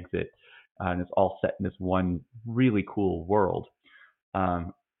to exit. And it's all set in this one really cool world.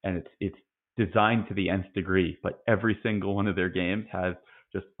 And it's designed to the nth degree, but every single one of their games has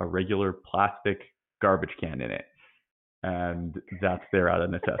just a regular plastic garbage can in it. And that's there out of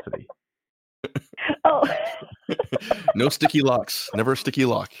necessity. Oh. No sticky locks. Never a sticky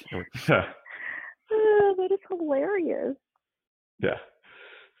lock. That is hilarious. Yeah.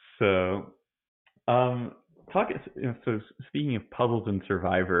 So, so speaking of puzzles and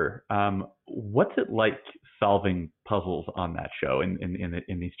Survivor, what's it like solving puzzles on that show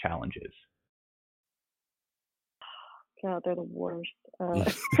in these challenges? God, they're the worst.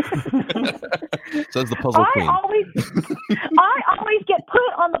 Says the puzzle queen. I always get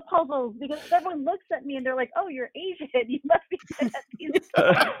put on the puzzles because everyone looks at me and they're like, "Oh, you're Asian. You must be good at these."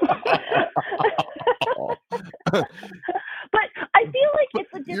 But I feel like it's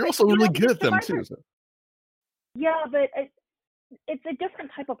a different. You're also really good at them too. So. Yeah, but it's a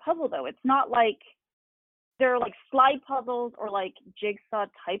different type of puzzle though. It's not like there are like slide puzzles or like jigsaw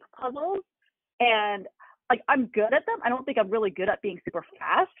type puzzles, and like I'm good at them. I don't think I'm really good at being super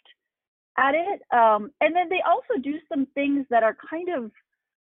fast at it. And then they also do some things that are kind of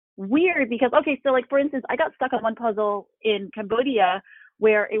weird because, okay, so like for instance, I got stuck on one puzzle in Cambodia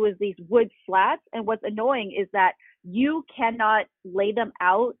where it was these wood slats. And what's annoying is that you cannot lay them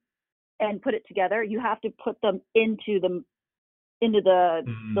out and put it together. You have to put them into the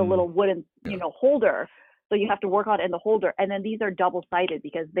little wooden, holder. So you have to work on it in the holder. And then these are double-sided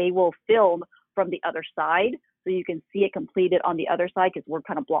because they will film from the other side. So you can see it completed on the other side because we're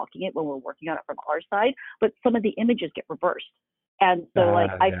kind of blocking it when we're working on it from our side. But some of the images get reversed. And so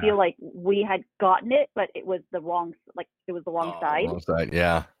I feel like we had gotten it, but it was the wrong side. Wrong side,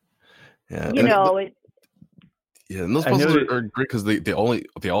 yeah. And those puzzles are great because they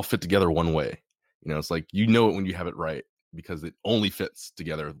all fit together one way. It's like it when you have it right because it only fits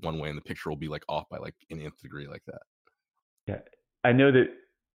together one way, and the picture will be like off by like an nth degree like that. Yeah, I know that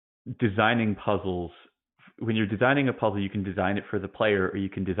designing puzzles. When you're designing a puzzle, you can design it for the player or you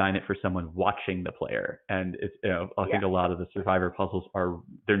can design it for someone watching the player. And it's, I think a lot of the Survivor puzzles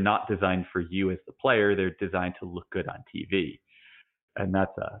they're not designed for you as the player. They're designed to look good on TV. And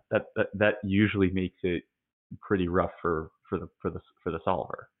that usually makes it pretty rough for the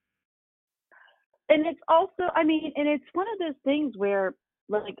solver. And it's also, and it's one of those things where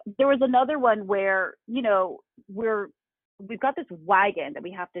like there was another one where, we've got this wagon that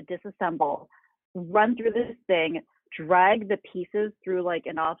we have to disassemble, run through this thing, drag the pieces through like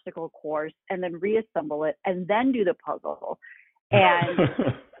an obstacle course, and then reassemble it, and then do the puzzle. And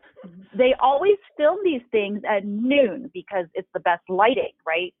they always film these things at noon because it's the best lighting,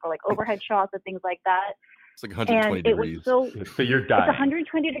 right? For like overhead shots and things like that. It's like 120 degrees. So you're dying. It's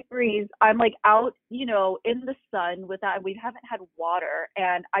 120 degrees. I'm like out, in the sun without. We haven't had water,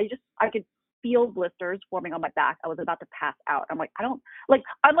 and I could feel blisters forming on my back. I was about to pass out.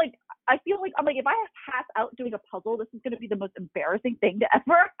 I feel like if I pass out doing a puzzle, this is going to be the most embarrassing thing to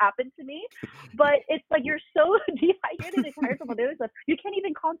ever happen to me. But it's like you're so dehydrated and tired from all the other stuff, you can't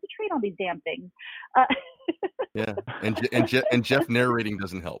even concentrate on these damn things. Yeah, and Jeff narrating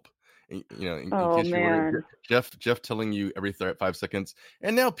doesn't help. In case you're wondering, Jeff telling you every 5 seconds,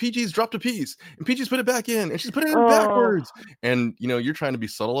 and now PG's dropped a piece, and PG's put it back in, and she's put it in backwards, and you're trying to be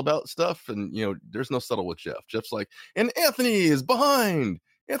subtle about stuff, and there's no subtle with Jeff. Jeff's like, and Anthony is behind.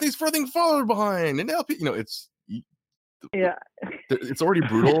 Anthony's farther behind, and now it's it's already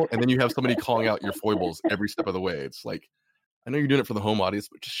brutal, and then you have somebody calling out your foibles every step of the way. It's like, I know you're doing it for the home audience,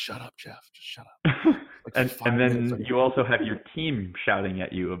 but just shut up, Jeff. Just shut up. And then you also have your team shouting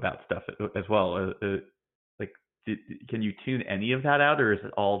at you about stuff as well. Can you tune any of that out, or is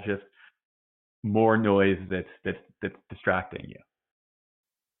it all just more noise that's distracting you?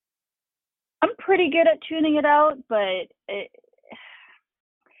 I'm pretty good at tuning it out, but it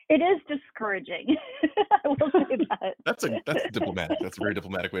is discouraging. I will say that. That's diplomatic. That's a very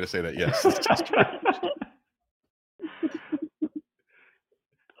diplomatic way to say that. Yes.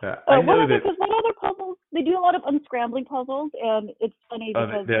 I know that because what other puzzles? They do a lot of unscrambling puzzles, and it's funny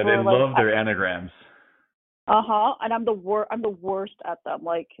because they love their anagrams. And I'm the worst at them.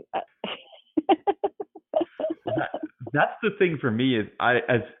 Like, that's the thing for me is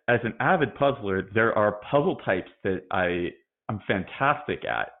as an avid puzzler, there are puzzle types that I'm fantastic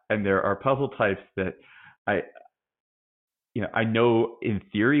at, and there are puzzle types that I know in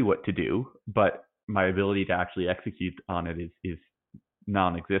theory what to do, but my ability to actually execute on it is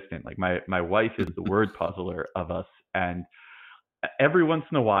non-existent. Like my wife is the word puzzler of us, and every once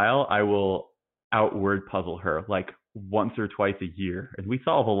in a while I will out-word puzzle her, like once or twice a year, and we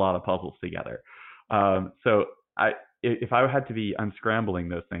solve a lot of puzzles together. So if I had to be unscrambling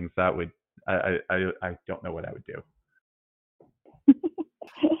those things, that would I don't know what I would do.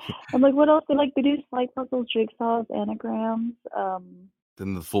 I'm like, what else? They do slide puzzles, jigsaws, anagrams.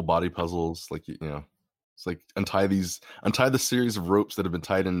 Then the full body puzzles, like it's like untie the series of ropes that have been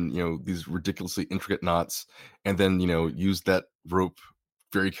tied in these ridiculously intricate knots, and then use that rope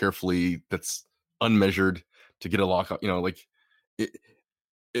very carefully that's unmeasured to get a lock up. Like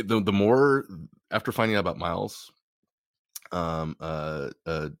the more after finding out about Miles,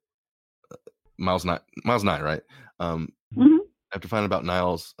 Miles 9, right? After finding about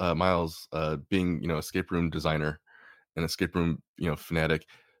Miles being escape room designer and escape room fanatic,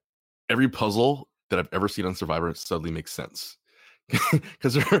 every puzzle that I've ever seen on Survivor suddenly makes sense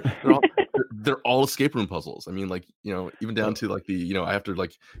because they're all escape room puzzles. I mean, like even down to like the I have to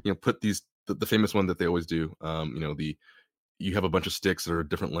like put these the famous one that they always do. You have a bunch of sticks that are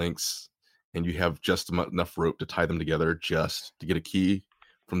different lengths, and you have just enough rope to tie them together just to get a key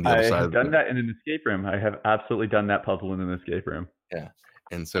from the other side. I have done that in an escape room. I have absolutely done that puzzle in an escape room. Yeah,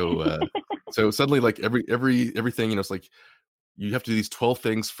 and so so suddenly like everything it's like you have to do these 12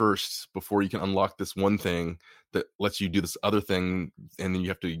 things first before you can unlock this one thing that lets you do this other thing, and then you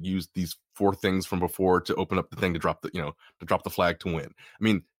have to use these 4 things from before to open up the thing to drop the flag to win. I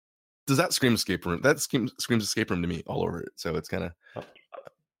mean, does that scream escape room? That screams escape room to me all over it. So it's kind of.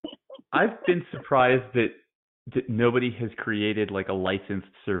 I've been surprised that nobody has created like a licensed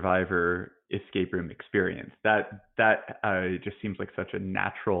Survivor escape room experience. That just seems like such a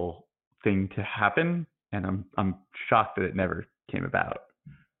natural thing to happen, and I'm shocked that it never came about.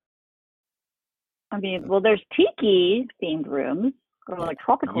 I mean, well, there's tiki themed rooms or like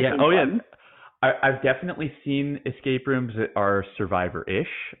tropical. Yeah. themed rooms. I've definitely seen escape rooms that are Survivor-ish.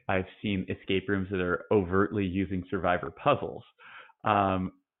 I've seen escape rooms that are overtly using Survivor puzzles.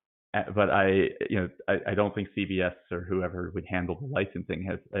 But I don't think CBS or whoever would handle the licensing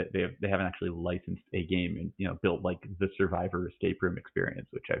they haven't actually licensed a game and built like the Survivor escape room experience,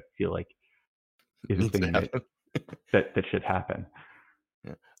 which I feel like is a thing that should happen.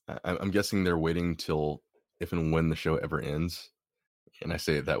 Yeah. I'm guessing they're waiting till if and when the show ever ends. And I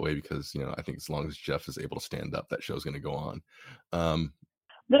say it that way because I think as long as Jeff is able to stand up, that show's going to go on.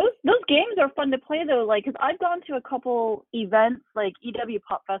 Those games are fun to play though, like because I've gone to a couple events, like EW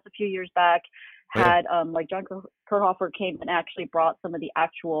Pop Fest a few years back had like John Kerhofer came and actually brought some of the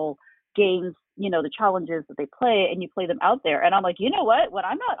actual games, the challenges that they play, and you play them out there. And I'm like, you know what? When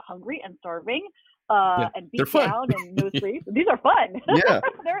I'm not hungry and starving and beat down and no sleep, these are fun. Yeah,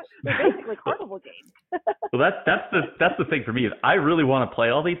 they're basically carnival games. Well, that's the thing for me is I really want to play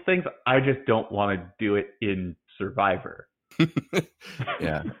all these things. I just don't want to do it in Survivor.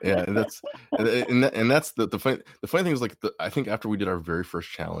 yeah, and that's the funny thing is like I think after we did our very first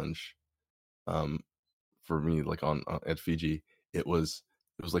challenge, for me like on at Fiji, it was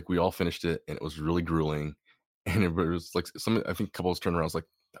like we all finished it and it was really grueling, and it was like I think couples turned around, I was like,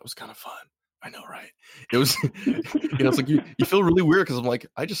 that was kind of fun. I know, right? It was it's like you feel really weird because I'm like,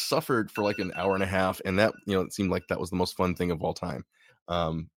 I just suffered for like an hour and a half, and that it seemed like that was the most fun thing of all time.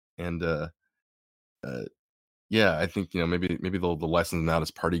 Yeah, I think maybe they'll license them out as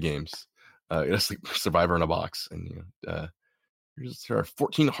party games. It's like Survivor in a box, and here's our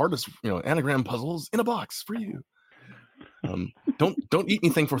 14 hardest anagram puzzles in a box for you. Don't eat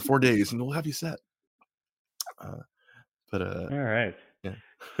anything for 4 days, and we'll have you set. All right. Yeah.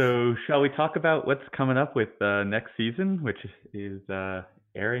 So shall we talk about what's coming up with next season, which is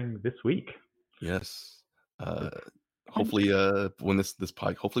airing this week? Yes. Hopefully, when this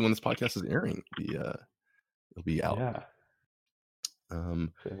podcast is airing, it'll be out. Yeah.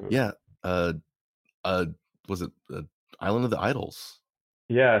 Was it Island of the Idols?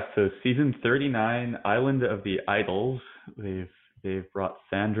 Yeah. So season 39, Island of the Idols. They've they've brought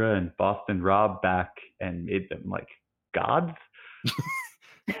Sandra and Boston Rob back and made them like gods.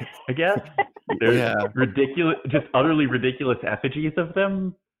 I guess they're ridiculous, just utterly ridiculous effigies of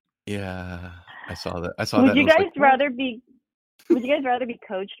them. Yeah, I saw that. Would you guys rather be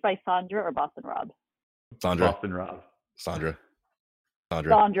coached by Sandra or Boston Rob? Boston Rob. Sandra. I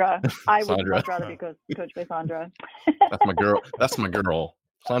would much rather be coached by Sandra. That's my girl.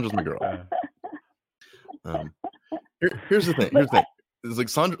 Sandra's my girl. Here's the thing. It's like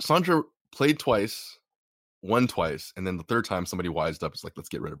Sandra played twice, won twice, and then the third time somebody wised up. It's like, let's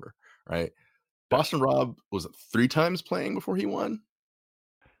get rid of her, right? Boston Rob was it 3 times playing before he won,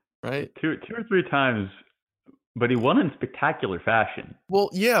 right? Two or 3 times, but he won in spectacular fashion. Well,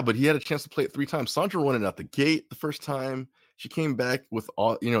 yeah, but he had a chance to play it 3 times. Sandra won it out the gate the first time. She came back with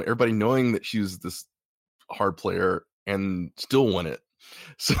all, everybody knowing that she was this hard player and still won it.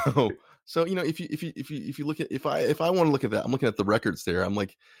 So if you look at if I want to look at that, I'm looking at the records there. I'm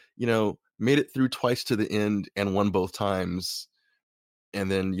like, made it through twice to the end and won both times, and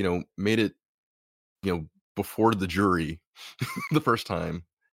then made it before the jury the first time,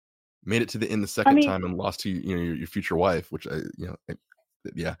 made it to the end the second time and lost to your future wife, which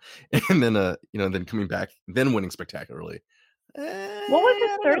yeah, and then then coming back, then winning spectacularly. What was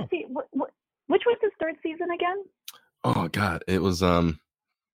his third season? Which was his third season again? Oh God, it was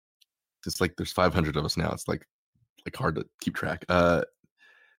it's like there's 500 of us now. It's like hard to keep track. Yeah,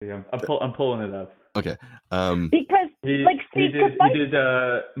 I'm pulling it up. Okay. Because he did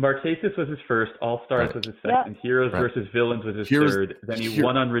Marquesas was his first, All Stars was his second, Heroes versus Villains was his third. Then he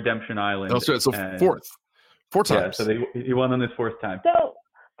won on Redemption Island. So four times. Yeah, so he won on his 4th time.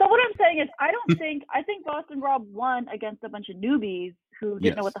 So what I'm saying is, I think Boston Rob won against a bunch of newbies who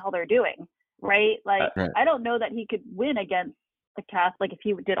didn't know what the hell they're doing, right? Like, I don't know that he could win against the cast. Like, if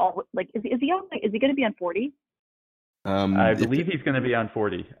he did all, like, is he going to be on 40? I believe he's going to be on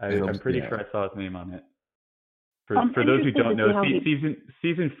 40. I'm pretty sure I saw his name on it. For those who don't know,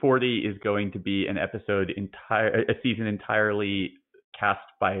 season 40 is going to be a season entirely cast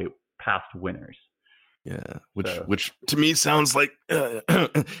by past winners. Yeah, which to me sounds like,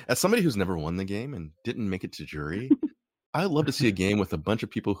 as somebody who's never won the game and didn't make it to jury, I would love to see a game with a bunch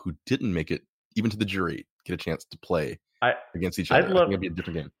of people who didn't make it even to the jury get a chance to play against each other. I think it'd be a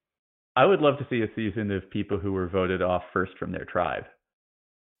different game. I would love to see a season of people who were voted off first from their tribe.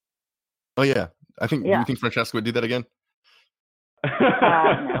 Oh yeah, I think. Do you think Francesca would do that again?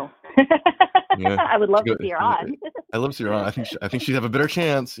 No. Yeah. I would love to see her on. I love to see her on. I think she'd have a better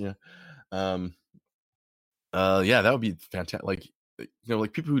chance. Yeah. Yeah, that would be fantastic. Like,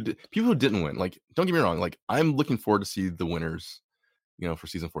 like people who didn't win. Like, don't get me wrong. Like, I'm looking forward to see the winners. For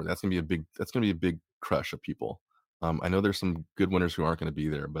season 4, that's gonna be a big crush of people. I know there's some good winners who aren't going to be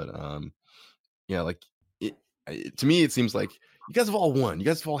there, but yeah, like to me, it seems like you guys have all won. You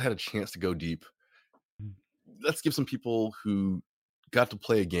guys have all had a chance to go deep. Let's give some people who got to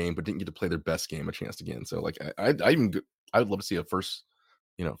play a game but didn't get to play their best game a chance again. So, like, I would love to see a first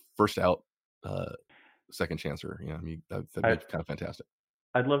out, second chancer. That'd be kind of fantastic.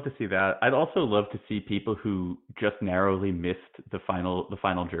 I'd love to see that. I'd also love to see people who just narrowly missed the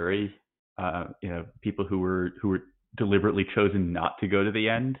final jury. People who were deliberately chosen not to go to the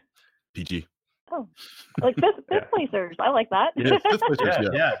end. PG. Oh, like fifth placers. I like that. Yeah, fifth placers.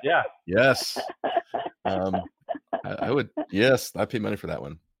 Yeah. Yes. I would. Yes, I pay money for that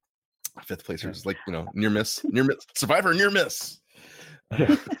one. Fifth placers, like near miss, Survivor near miss.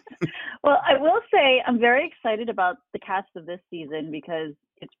 Well, I will say I'm very excited about the cast of this season because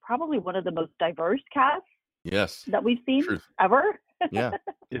it's probably one of the most diverse casts. Yes. That we've seen ever. Yeah.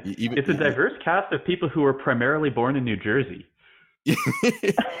 It's a diverse cast of people who were primarily born in New Jersey.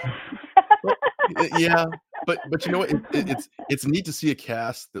 Yeah, but you know what? It's neat to see a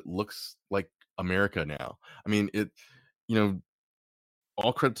cast that looks like America now. I mean,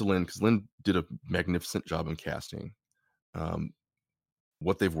 all credit to Lynn, because Lynn did a magnificent job in casting.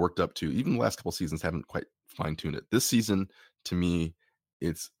 What they've worked up to, even the last couple seasons, haven't quite fine-tuned it. This season, to me,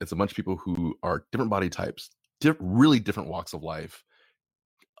 it's a bunch of people who are different body types, really different walks of life,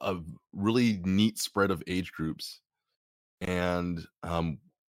 a really neat spread of age groups, and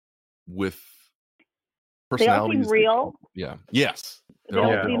with personalities. They all seem real. Yeah. Yes. They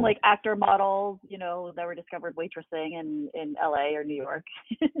all seem like actor models, that were discovered waitressing in LA or New York.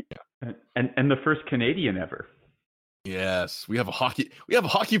 Yeah. And the first Canadian ever. Yes, we have a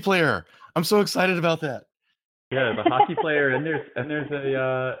hockey player. I'm so excited about that. Yeah, the hockey player, and there's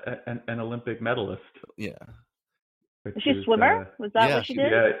an Olympic medalist. Yeah. Is she a swimmer? Was that what she did?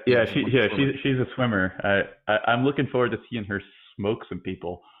 She's a swimmer. I'm looking forward to seeing her smoke some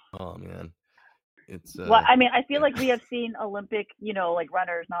people. Oh man, It's Well, I mean, I feel like we have seen Olympic, like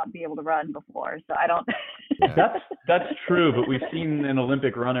runners not be able to run before, so I don't. yeah. That's true, but we've seen an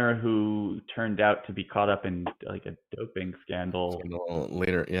Olympic runner who turned out to be caught up in like a doping scandal.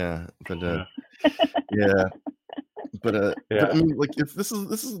 Later, yeah, but Yeah. yeah. But I Yeah. mean, like, this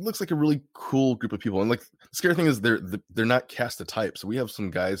looks like a really cool group of people, and like the scary thing is they're not cast a type. So we have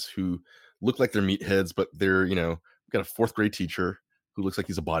some guys who look like they're meatheads, but they're we've got a fourth grade teacher who looks like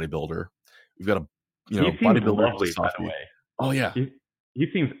he's a bodybuilder. We've got a He seems bodybuilder lovely, who's a by the softie. way. Oh yeah, He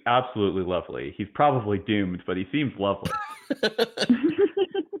seems absolutely lovely. He's probably doomed, but he seems lovely.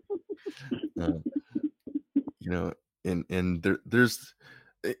 and there's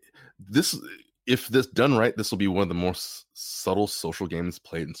this. If this done right, this will be one of the more subtle social games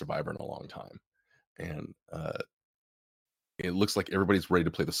played in Survivor in a long time, and it looks like everybody's ready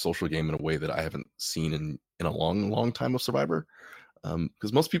to play the social game in a way that I haven't seen in a long time of Survivor.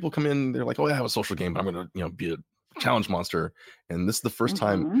 Because most people come in, they're like, "Oh, yeah, I have a social game, but I'm gonna be a challenge monster." And this is the first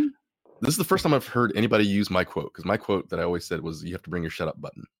time. This is the first time I've heard anybody use my quote, because my quote that I always said was, "You have to bring your shut up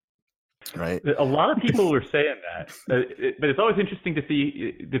button." Right. A lot of people were saying that, but it's always interesting to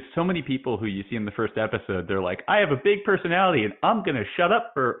see. There's so many people who you see in the first episode. They're like, "I have a big personality, and I'm gonna shut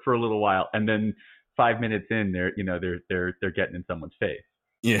up for a little while," and then 5 minutes in, they're getting in someone's face.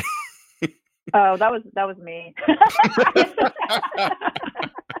 Yeah. Oh, that was me.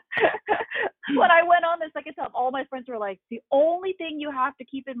 When I went on the second time, all my friends were like, "The only thing you have to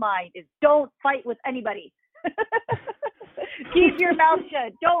keep in mind is don't fight with anybody. Keep your mouth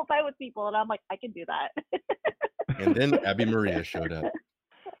shut. Don't fight with people." And I'm like, I can do that. And then Abby Maria showed up.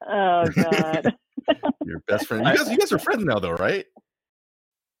 Oh God. Your best friend. You guys are friends now, though, right?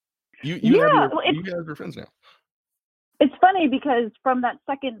 You guys are friends now. It's funny because from that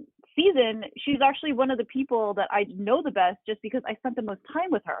second season, she's actually one of the people that I know the best, just because I spent the most time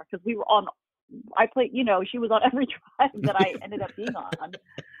with her, because we were on. I played, she was on every tribe that I ended up being on.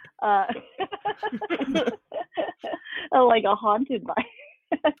 Like a haunted by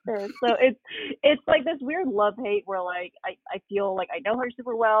her. So it's like this weird love-hate where like I feel like I know her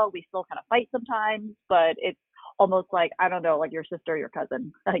super well. We still kind of fight sometimes, but it's almost like, I don't know, like your sister, your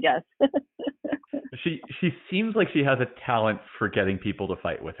cousin, I guess. She seems like she has a talent for getting people to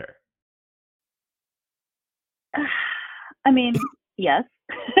fight with her. I mean, yes.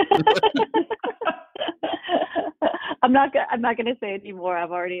 I'm not gonna say anymore.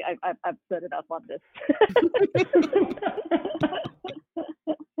 I've said enough on this.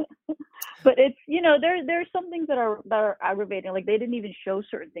 But it's there's some things that are aggravating. Like, they didn't even show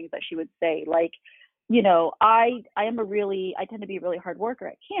certain things that she would say. Like, I tend to be a really hard worker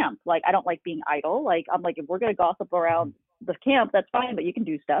at camp. Like, I don't like being idle. Like, I'm like, if we're gonna gossip around the camp, that's fine, but you can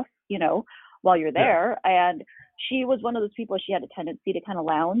do stuff, while you're there. Yeah. And she was one of those people. She had a tendency to kind of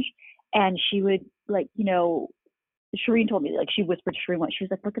lounge, and she would, like, Shireen told me, like, she whispered to Shireen once, she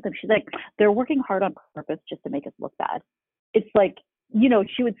was like, "Look at them." She's like, "They're working hard on purpose just to make us look bad." It's like,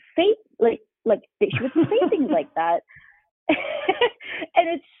 she would say she would say things like that. And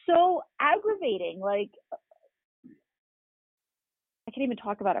it's so aggravating. Like, I can't even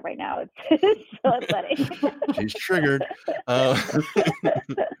talk about it right now. It's so upsetting. She's triggered.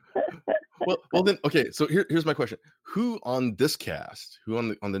 Well then, okay. So here's my question: Who on this cast,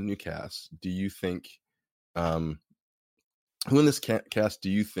 on the new cast, do you think, who in this cast do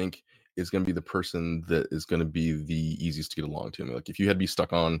you think is going to be the person that is going to be the easiest to get along to? I mean, like, if you had to be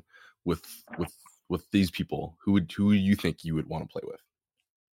stuck on with these people, who you think you would want to play with?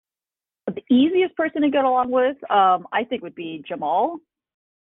 The easiest person to get along with, I think, would be Jamal.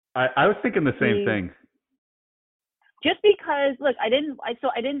 I was thinking the same thing. Just because, look, I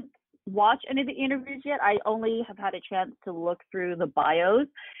didn't watch any of the interviews yet. I only have had a chance to look through the bios,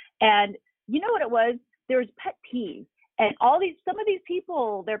 and you know what it was? There's pet peeves, and some of these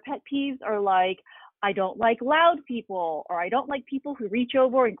people, their pet peeves are like, I don't like loud people, or I don't like people who reach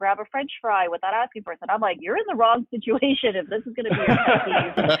over and grab a French fry without asking for it. And I'm like, you're in the wrong situation if this is going to be your pet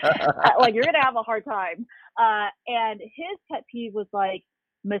peeve. Like, you're going to have a hard time. And his pet peeve was like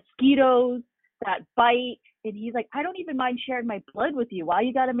mosquitoes that bite. And he's like, I don't even mind sharing my blood with you. Why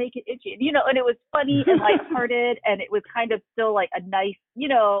you got to make it itchy? And it was funny and lighthearted, and it was kind of still like a nice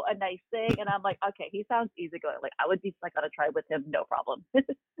thing. And I'm like, okay, he sounds easygoing. Like, I would be like on a tribe with him, no problem.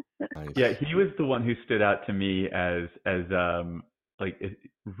 Yeah, he was the one who stood out to me as like,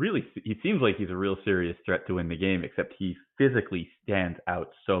 really, he seems like he's a real serious threat to win the game, except he physically stands out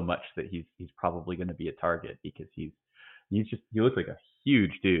so much that he's probably going to be a target, because he looks like a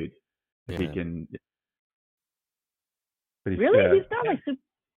huge dude. Yeah. He can. But really? He's not like super.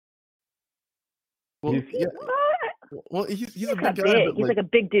 Well, he's a big guy. Big. He's like a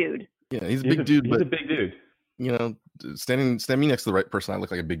big dude. Yeah, he's a big dude, He's but a big dude. you know, standing next to the right person, I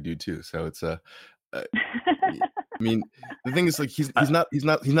look like a big dude too. So it's I mean, the thing is, like, he's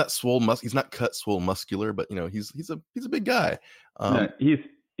not swole he's not cut swole muscular, but you know, he's a big guy. No, he's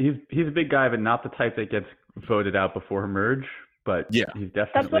a big guy, but not the type that gets voted out before merge. But Yeah. he's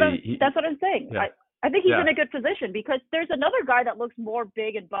definitely that's what I'm saying. Yeah. I think he's Yeah. in a good position because there's another guy that looks more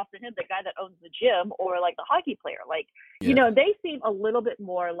big and buff than him, the guy that owns the gym, or like the hockey player. Like, you know, they seem a little bit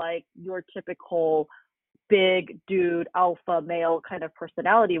more like your typical big dude, alpha male kind of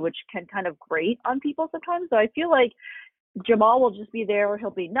personality, which can kind of grate on people sometimes. So I feel like Jamal will just be there. He'll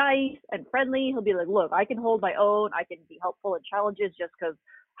be nice and friendly. He'll be like, look, I can hold my own. I can be helpful in challenges just because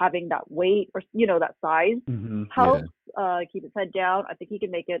having that weight or, you know, that size helps keep his head down. I think he can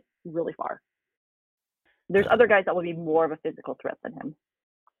make it really far. There's other guys that will be more of a physical threat than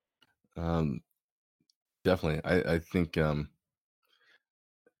him. Definitely. I think the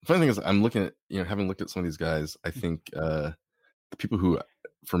funny thing is, I'm looking at, you know, having looked at some of these guys, I think the people who,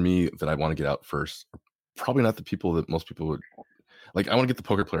 for me, that I want to get out first are probably not the people that most people would like. I want to get the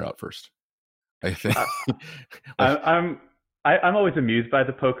poker player out first, I think. I'm always amused by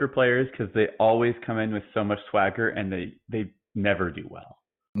the poker players because they always come in with so much swagger and they never do well.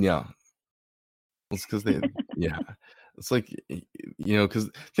 Yeah. It's because yeah. It's like, you know, because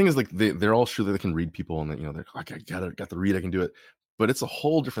the thing is, like, they're all sure that they can read people, and that, you know, they're like, I got the read, I can do it. But it's a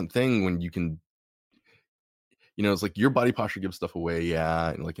whole different thing when you can, you know, it's like your body posture gives stuff away, yeah,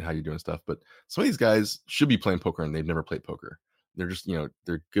 and like how you're doing stuff. But some of these guys should be playing poker and they've never played poker. They're just, you know,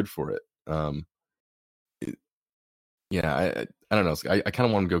 they're good for it. Yeah, I don't know. I kind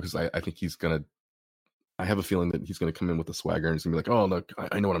of want him to go because I think he's gonna. I have a feeling that he's going to come in with a swagger and he's going to be like, "Oh, look,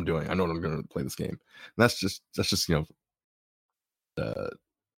 I know what I'm doing. I know what I'm going to play this game." And that's just you know,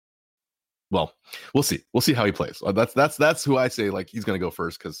 well, we'll see. We'll see how he plays. That's who I say, like, he's going to go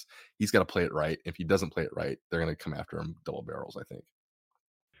first because he's got to play it right. If he doesn't play it right, they're going to come after him double barrels, I think.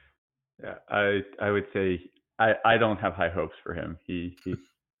 Yeah, I would say I don't have high hopes for him. He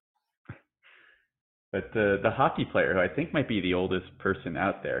But the hockey player, who I think might be the oldest person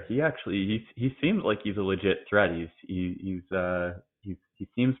out there, he seems like he's a legit threat. He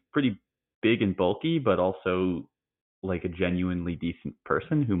seems pretty big and bulky, but also like a genuinely decent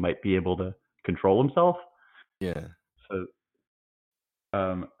person who might be able to control himself. Yeah. So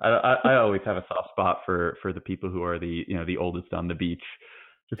I always have a soft spot for the people who are the oldest on the beach,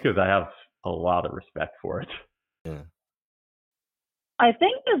 just because I have a lot of respect for it. Yeah. I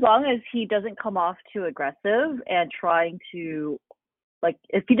think as long as he doesn't come off too aggressive and trying to, like,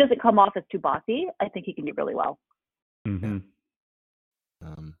 if he doesn't come off as too bossy, I think he can do really well. Mm-hmm.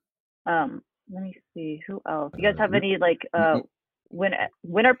 Let me see, who else? You guys have any like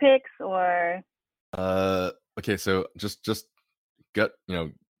winner picks or? Okay, so just gut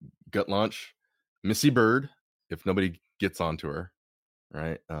launch, Missy Bird, if nobody gets onto her,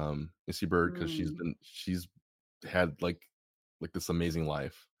 right? Missy Bird, because she's had like this amazing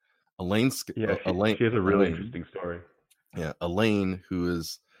life. Elaine, she has a really interesting story. Yeah, Elaine, who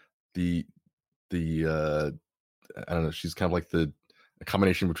is the I don't know, she's kind of like a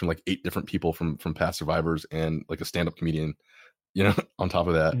combination between like 8 different people from past survivors and like a stand-up comedian, you know, on top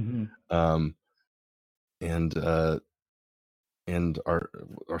of that. And our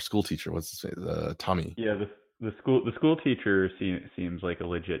school teacher, what's his name? Tommy. Yeah, the school teacher seems like a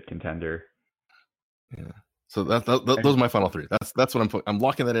legit contender. Yeah. So those are my final 3. That's what I'm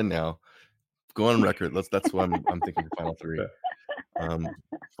locking that in now. Go on record. That's what I'm thinking for final 3.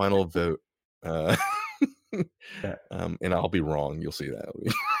 Final vote. And I'll be wrong. You'll see that.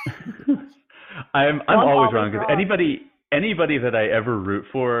 I'm always wrong because anybody that I ever root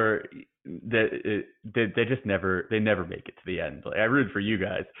for, they just never make it to the end. Like, I root for you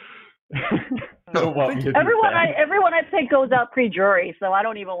guys. Everyone I pick goes out pre-jury, so I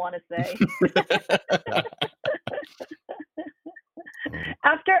don't even want to say.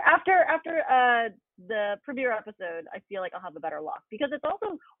 After the premiere episode, I feel like I'll have a better lock, because it's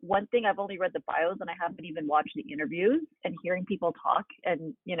also one thing, I've only read the bios and I haven't even watched the interviews, and hearing people talk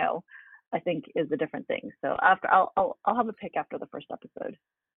and, you know, I think is a different thing. So after I'll have a pick after the first episode.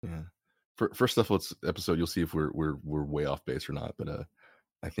 Yeah. First episode, you'll see if we're way off base or not. But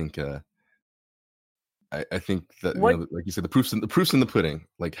I think I think that, you know, like you said, the proof's in the pudding.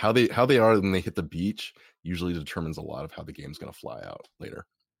 Like how they are when they hit the beach usually determines a lot of how the game's going to fly out later.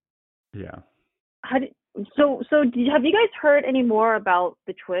 Yeah. So have you guys heard any more about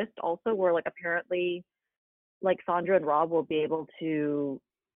the twist also, where like apparently like Sandra and Rob will be able to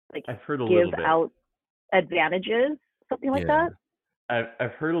like I've heard a give out advantages, something like that?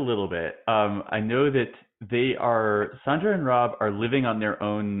 I've heard a little bit. I know that Sandra and Rob are living on their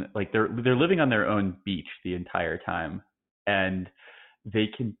own, like they're living on their own beach the entire time, and they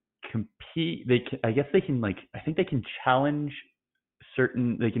can compete. I guess they can, like, I think they can challenge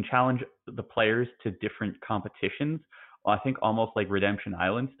the players to different competitions. I think almost like Redemption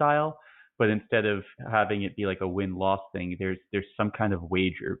Island style, but instead of having it be like a win-loss thing, there's some kind of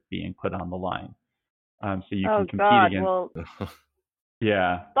wager being put on the line. So you can compete against. Well,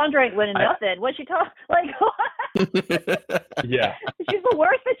 yeah. Sandra ain't winning nothing. What's she talking? Like, yeah. She's the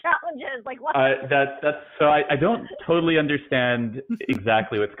worst at challenges. Like, what? That's so I don't totally understand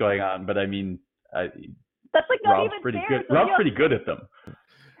exactly what's going on, but I mean, that's like not Rob's even pretty fair. good. So Rob's pretty good at them.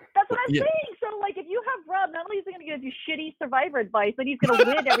 That's what I'm saying. So, like, if you have Rob, not only is he going to give you shitty Survivor advice, but he's going to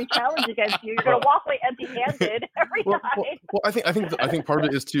win every challenge against you. You're going to walk away empty-handed every night. Well, I think part of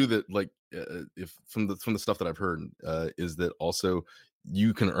it is too that, like, if from the stuff that I've heard, is that also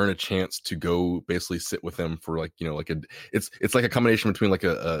you can earn a chance to go basically sit with them for, like, like it's like a combination between like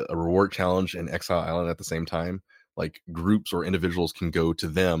a reward challenge and Exile Island at the same time. Like, groups or individuals can go to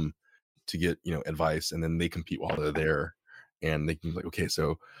them to get advice, and then they compete while they're there. And they can be like, okay,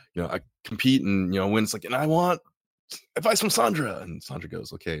 so I compete and win. It's like, and I want advice from Sandra, and Sandra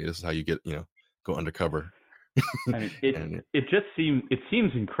goes, okay, this is how you get go undercover. I mean, it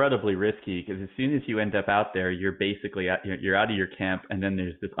seems incredibly risky, because as soon as you end up out there, you're basically you're out of your camp, and then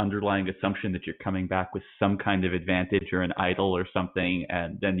there's this underlying assumption that you're coming back with some kind of advantage or an idol or something,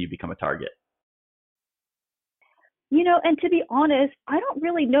 and then you become a target. And to be honest, I don't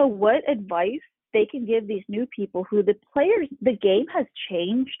really know what advice they can give these new people who the game has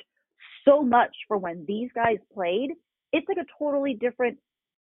changed so much from when these guys played. It's like a totally different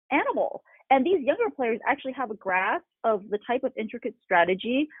animal. And these younger players actually have a grasp of the type of intricate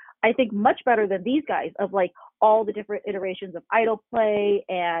strategy, I think, much better than these guys, of like all the different iterations of idle play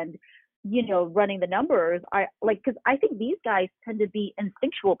and, running the numbers. Because I think these guys tend to be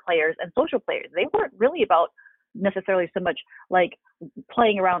instinctual players and social players. They weren't really about necessarily so much like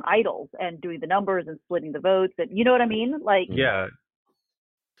playing around idols and doing the numbers and splitting the votes, and you know what I mean? Like, yeah,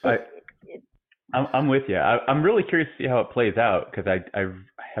 I'm with you. I'm really curious to see how it plays out, because I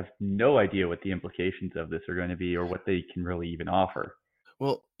have no idea what the implications of this are going to be, or what they can really even offer.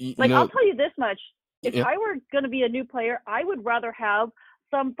 Well, I'll tell you this much: if I were going to be a new player, I would rather have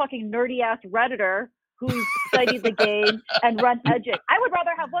some fucking nerdy ass Redditor who's studied the game and run Edgic. I would rather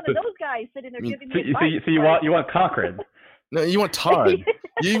have one of those guys sitting there giving me advice. So you want Cochrane? No, you want Todd.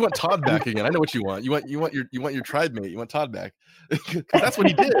 You want Todd back again. I know what you want. You want your tribe mate. You want Todd back. That's what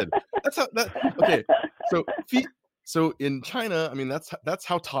he did. That's how that. Okay, so in China, I mean, that's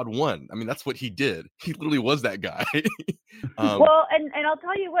how Todd won. I mean, that's what he did. He literally was that guy. Well, and I'll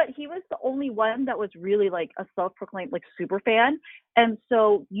tell you what, he was the only one that was really like a self-proclaimed like super fan, and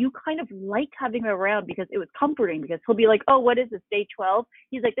so you kind of liked having him around because it was comforting, because he'll be like, oh, what is this, day 12?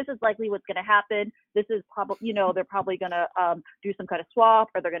 He's like, this is likely what's going to happen. This is probably, they're probably going to do some kind of swap,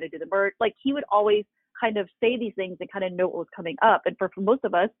 or they're going to do the merge. Like, he would always kind of say these things and kind of know what was coming up. And for most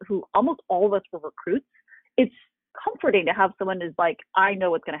of us, who almost all of us were recruits, it's comforting to have someone who's like, I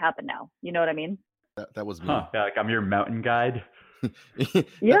know what's going to happen now. You know what I mean? That was me. Yeah, like I'm your mountain guide.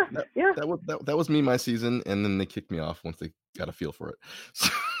 Yeah. That was me my season, and then they kicked me off once they got a feel for it.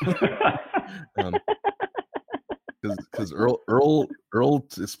 Because Earl,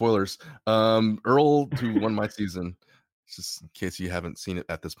 spoilers. Earl, who won my season, just in case you haven't seen it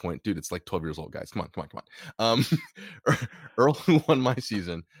at this point, dude, it's like 12 years old, guys. Come on. Earl, who won my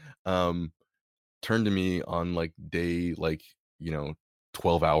season, turned to me on like day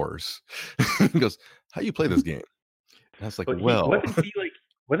 12 hours. He goes, how you play this game? And I was like,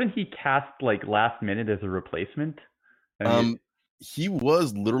 wasn't he cast like last minute as a replacement? He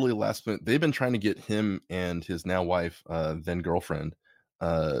was literally last minute. They've been trying to get him and his now wife, then girlfriend,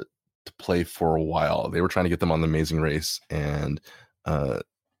 to play for a while. They were trying to get them on the Amazing Race, and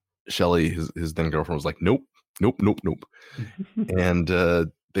Shelly, his then girlfriend, was like, nope. And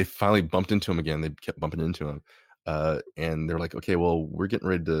they finally bumped into him again. They kept bumping into him, and they're like, okay, well, we're getting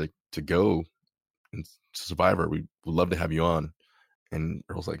ready to go in Survivor. We would love to have you on. And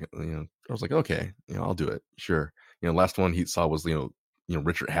Earl's like, okay, I'll do it, sure. Last one he saw was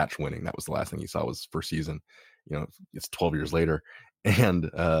Richard Hatch winning. That was the last thing he saw, was first season. It's 12 years later, and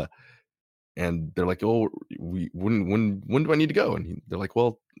they're like, oh, when do I need to go? And they're like,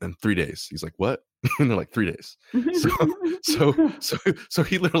 well, in 3 days. He's like, what? And they're like, 3 days. So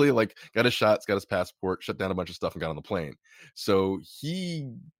he literally like got his shots, got his passport, shut down a bunch of stuff, and got on the plane. So he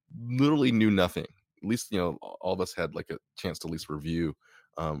literally knew nothing. At least all of us had like a chance to at least review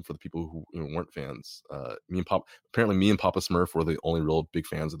for the people who weren't fans. Me and Papa Smurf were the only real big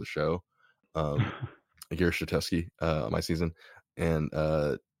fans of the show. Gary Shatesky, my season, and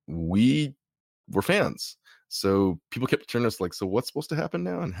we were fans. So people kept turning us like, so what's supposed to happen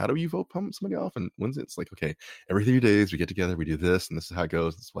now? And how do you vote somebody off? And when's it's like, okay, every 3 days we get together, we do this, and this is how it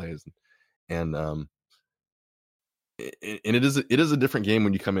goes, this plays. And it is a different game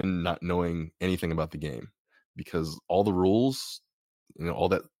when you come in not knowing anything about the game, because all the rules, all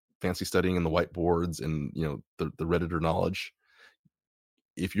that fancy studying and the whiteboards and the Redditor knowledge,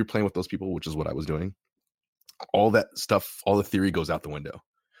 if you're playing with those people, which is what I was doing, all that stuff, all the theory goes out the window.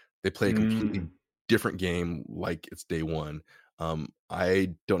 They play a completely different game like it's day one. I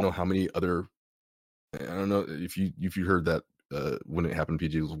don't know how many other, I don't know if you heard that when it happened,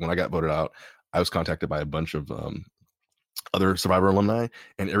 PG, when I got voted out, I was contacted by a bunch of other Survivor alumni,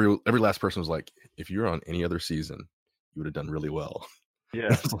 and every last person was like, if you're on any other season, you would have done really well.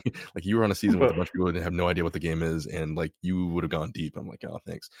 Yeah. Like you were on a season with a bunch of people that have no idea what the game is, and like you would have gone deep. I'm like, oh,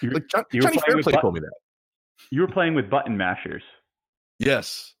 thanks. Like Johnny Fairplay told me that. You were playing with button mashers.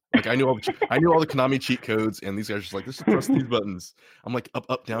 Yes. Like I knew all the Konami cheat codes, and these guys are just like, just press these buttons. I'm like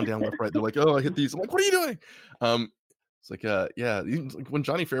up, down, left, right. They're like, oh, I hit these. I'm like, what are you doing? It's like, yeah. When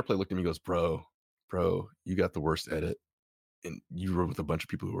Johnny Fairplay looked at me, he goes, bro, you got the worst edit, and you were with a bunch of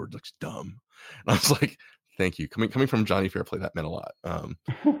people who were just dumb. And I was like, thank you. Coming from Johnny Fairplay, that meant a lot.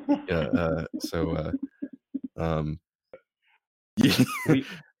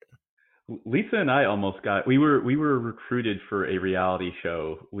 Lisa and I almost got. We were recruited for a reality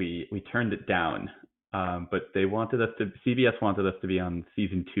show. We turned it down, but they wanted us to. CBS wanted us to be on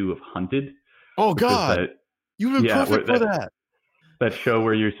season 2 of Hunted. Oh God, you've been perfect for that. That show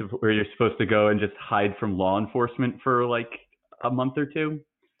where you're supposed to go and just hide from law enforcement for like a month or 2.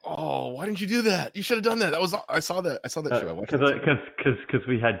 Oh, why didn't you do that? You should have done that. I saw that show. Because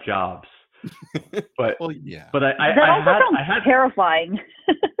we had jobs. But well, yeah. But that also sounds terrifying.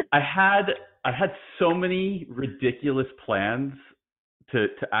 I had so many ridiculous plans to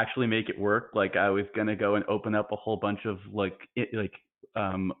actually make it work. Like I was gonna go and open up a whole bunch of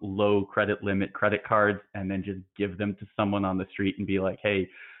low credit limit credit cards, and then just give them to someone on the street and be like, hey,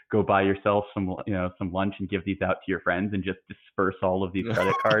 go buy yourself some lunch and give these out to your friends, and just disperse all of these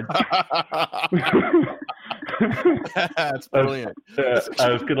credit cards. That's brilliant.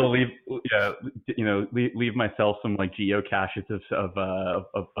 I was gonna leave myself some like geocaches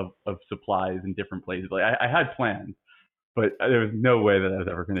of supplies in different places. Like I had plans, but there was no way that I was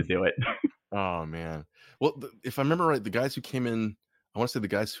ever going to do it. Oh man. Well, if I remember right, the guys who came in, I want to say the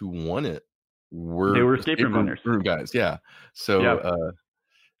guys who won it were escape room winners. Guys, yeah. So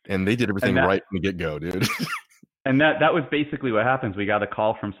and they did everything right from the get-go, dude. And that was basically what happens. We got a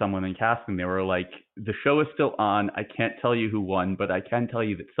call from someone in casting. They were like, the show is still on. I can't tell you who won, but I can tell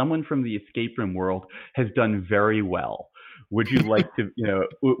you that someone from the escape room world has done very well. Would you like to,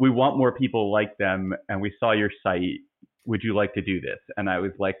 we want more people like them, and we saw your site. Would you like to do this? And I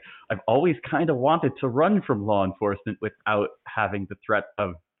was like, I've always kind of wanted to run from law enforcement without having the threat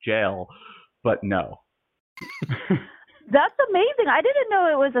of jail, but no. That's amazing. I didn't know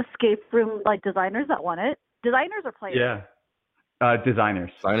it was escape room designers that won it. Designers or players? Yeah, designers.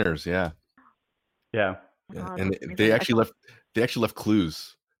 Designers, yeah. Yeah. And they actually left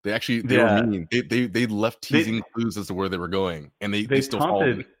clues. They were mean. They left teasing clues as to where they were going, and they still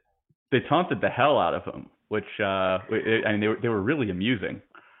followed. They taunted the hell out of them, which they were really amusing.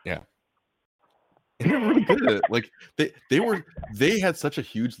 Yeah. And they were really good at it. Like they had such a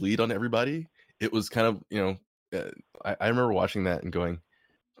huge lead on everybody. It was kind of I remember watching that and going,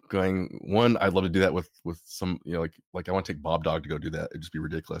 one, I'd love to do that with some, like I want to take Bob Dog to go do that. It'd just be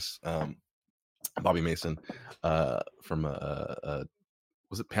ridiculous. Bobby Mason, from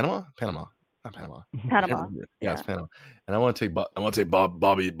was it Panama? Not Panama. Panama. Yeah, it's Panama. And I want to take Bob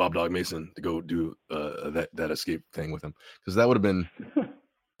Dog Mason to go do that escape thing with him, because that would have been,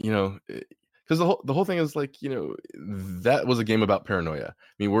 because the whole thing is that was a game about paranoia. I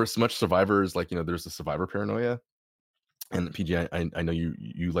mean, we're so much survivors. There's the survivor paranoia. And PG, I know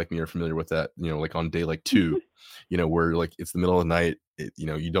you like me are familiar with that, like on day 2, where it's the middle of the night,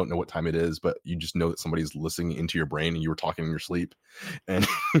 you don't know what time it is, but you just know that somebody's listening into your brain and you were talking in your sleep. And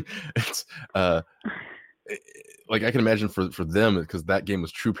it's I can imagine for them, because that game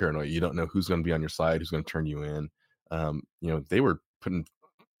was true paranoia. You don't know who's going to be on your side, who's going to turn you in. They were putting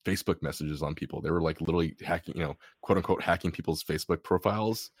Facebook messages on people. They were literally hacking, quote unquote, hacking people's Facebook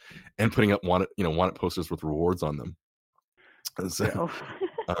profiles and putting up wanted posters with rewards on them. So,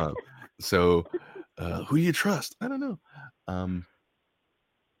 who do you trust? I don't know.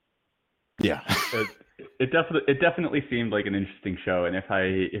 Yeah. it definitely seemed like an interesting show, and if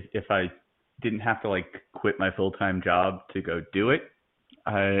I didn't have to like quit my full-time job to go do it,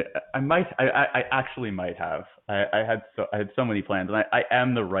 I actually might have. I had so many plans, and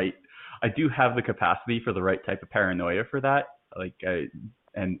I do have the capacity for the right type of paranoia for that, like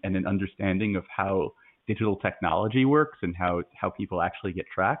and an understanding of how digital technology works and how people actually get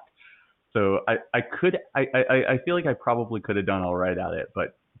tracked. So I feel like I probably could have done all right at it,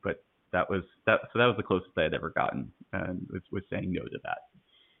 but that was the closest I had ever gotten, and was saying no to that.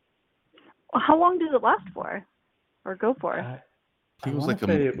 How long did it last for, or go for? I think it was like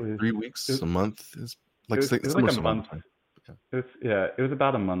 3 weeks, a month. It was like a month. It was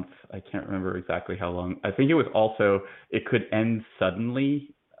about a month. I can't remember exactly how long. I think it was also, it could end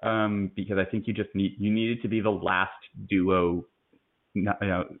suddenly, because I think you needed to be the last duo,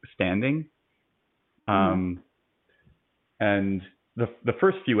 standing. And the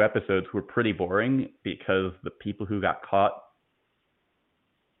first few episodes were pretty boring because the people who got caught.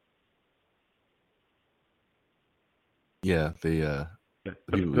 Yeah, the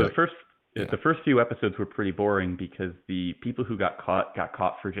first few episodes were pretty boring because the people who got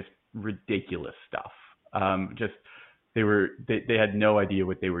caught for just ridiculous stuff. They had no idea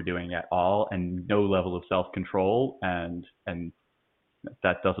what they were doing at all, and no level of self-control, and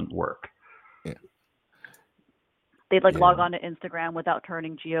that doesn't work. Yeah. They'd log on to Instagram without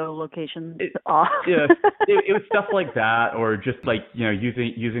turning geolocation off. Yeah, it was stuff like that, or just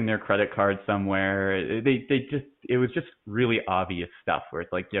using their credit card somewhere. It was just really obvious stuff where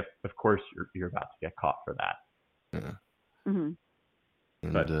it's like, yeah, of course you're about to get caught for that. Yeah. Mm-hmm.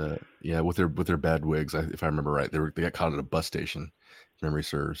 And with their bad wigs, if I remember right, they got caught at a bus station. If memory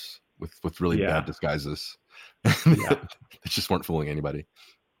serves, with really bad disguises. They just weren't fooling anybody.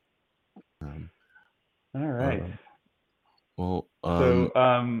 All right. Well,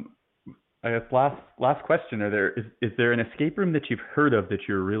 I guess last question: is there an escape room that you've heard of that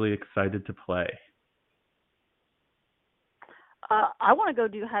you're really excited to play? I want to go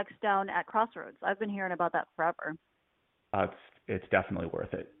do Hex down at Crossroads. I've been hearing about that forever. It's definitely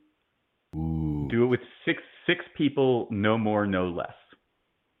worth it. Ooh. Do it with six people, no more, no less.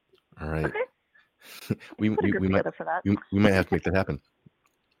 All right. Okay. we might have to make that happen.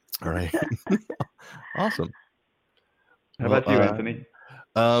 All right. Awesome. How about you, Anthony?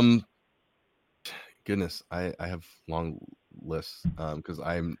 Goodness, I have long lists because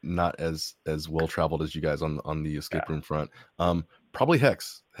I'm not as well traveled as you guys on the escape room front. Probably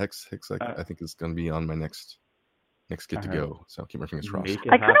Hex. Hex. I think is going to be on my next get to go. So keep my fingers crossed. Make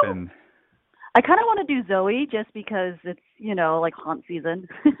it happen. I kind of want to do Zoe just because it's like haunt season.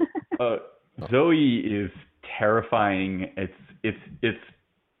 Zoe is terrifying. It's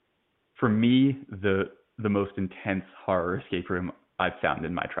for me the most intense horror escape room I've found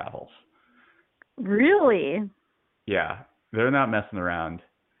in my travels. Really? Yeah, they're not messing around.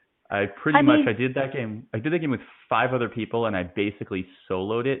 I did that game with 5 other people, and I basically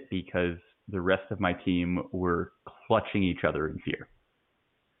soloed it because the rest of my team were clutching each other in fear.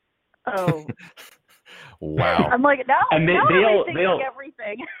 Oh. Wow. I'm like, now they all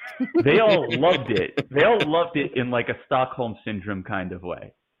everything. They all loved it. They all loved it in like a Stockholm Syndrome kind of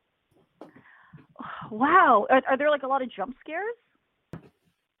way. Wow. Are there a lot of jump scares?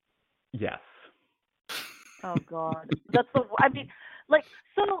 Yes. Oh God. So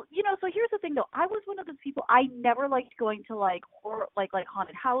here's the thing though. I was one of those people, I never liked going to horror, like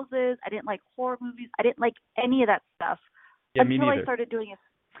haunted houses. I didn't like horror movies. I didn't like any of that stuff. Yeah, me neither.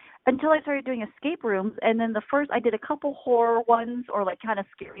 Until I started doing escape rooms, and then I did a couple horror ones or kind of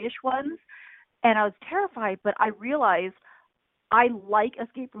scary-ish ones, and I was terrified, but I realized I like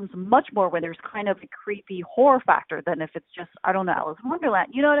escape rooms much more when there's kind of a creepy horror factor than if it's just, I don't know, Alice in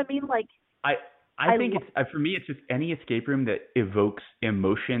Wonderland. You know what I mean? I think for me, it's just any escape room that evokes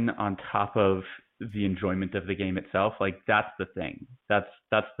emotion on top of the enjoyment of the game itself. That's the thing. That's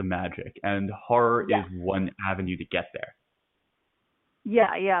the magic. And horror is one avenue to get there.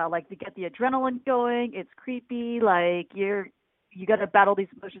 Yeah. To get the adrenaline going, it's creepy. You got to battle these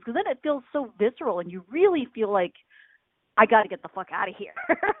emotions because then it feels so visceral, and you really feel like I got to get the fuck out of here.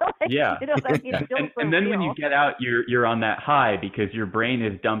 Yeah. You know what I mean? It feels and then real. when you get out, you're on that high because your brain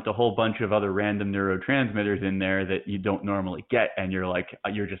has dumped a whole bunch of other random neurotransmitters in there that you don't normally get, and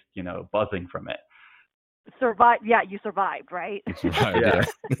you're just buzzing from it. You survived, right? Yeah.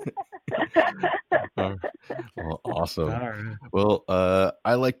 Well, awesome. Right. Well,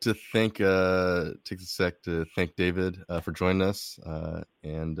 I like to take a sec to thank David for joining us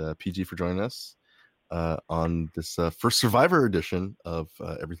and PG for joining us on this first Survivor edition of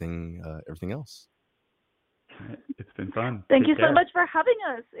Everything Else. It's been fun. Thank Take you care. so much for having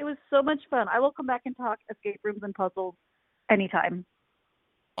us. It was so much fun. I will come back and talk escape rooms and puzzles anytime.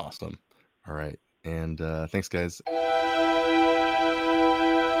 Awesome. All right. And thanks, guys.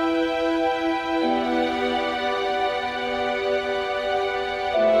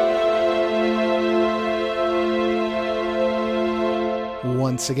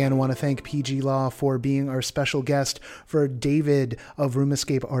 Once again, I want to thank PG Law for being our special guest, for David of Room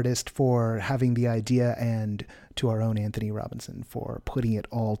Escape Artist for having the idea, and to our own Anthony Robinson for putting it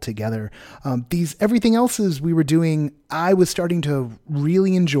all together. Everything else we were doing, I was starting to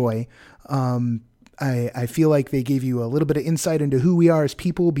really enjoy. I feel like they gave you a little bit of insight into who we are as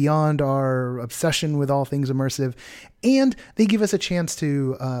people beyond our obsession with all things immersive. And they give us a chance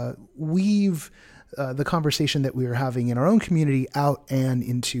to weave the conversation that we were having in our own community out and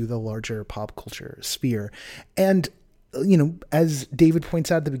into the larger pop culture sphere. And, as David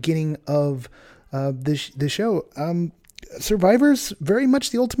points out at the beginning of the show, Survivor's very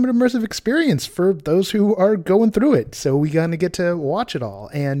much the ultimate immersive experience for those who are going through it. So we kind of get to watch it all.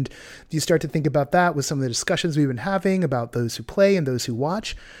 And you start to think about that with some of the discussions we've been having about those who play and those who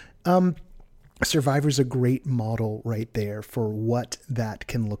watch. Survivor's a great model right there for what that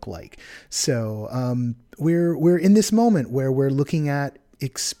can look like. So we're in this moment where we're looking at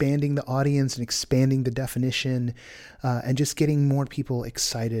expanding the audience and expanding the definition and just getting more people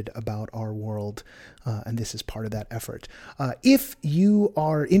excited about our world. And this is part of that effort. If you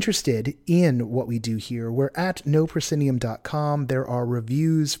are interested in what we do here, we're at noproscenium.com. There are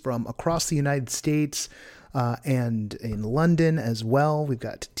reviews from across the United States, and in London as well. We've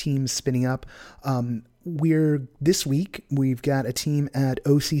got teams spinning up. This week, we've got a team at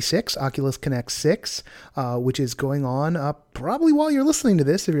OC6, Oculus Connect 6, which is going on probably while you're listening to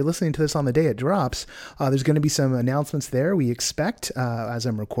this. If you're listening to this on the day it drops, there's going to be some announcements there, we expect, as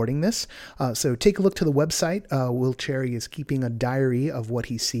I'm recording this. So take a look to the website. Will Cherry is keeping a diary of what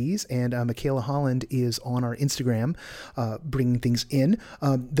he sees, and Michaela Holland is on our Instagram bringing things in.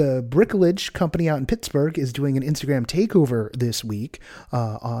 The Bricolage company out in Pittsburgh is doing an Instagram takeover this week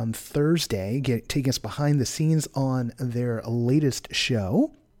on Thursday, taking us behind the scenes on their latest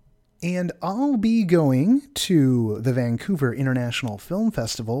show. And I'll be going to the Vancouver International Film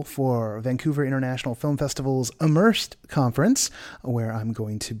Festival for Vancouver International Film Festival's Immersed Conference, where I'm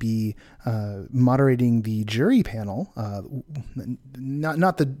going to be moderating the jury panel,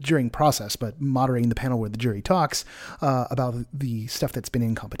 not the jurying process, but moderating the panel where the jury talks about the stuff that's been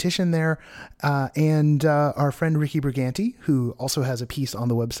in competition there. And our friend Ricky Briganti, who also has a piece on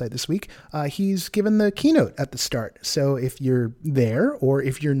the website this week, he's given the keynote at the start. So if you're there or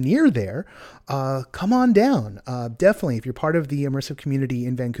if you're near there, come on down. Definitely, if you're part of the immersive community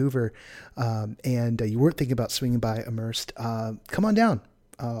in Vancouver and you weren't thinking about swinging by Immersed, come on down.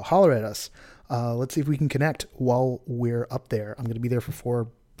 Holler at us. Let's see if we can connect while we're up there. I'm going to be there for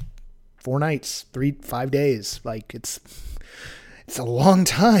four nights, 5 days. Like it's a long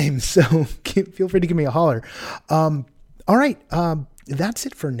time. So feel free to give me a holler. All right. That's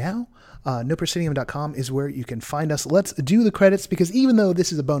it for now. NoProscenium.com is where you can find us. Let's do the credits, because even though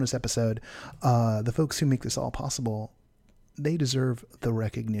this is a bonus episode, the folks who make this all possible, they deserve the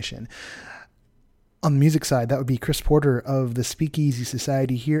recognition. On the music side, that would be Chris Porter of the Speakeasy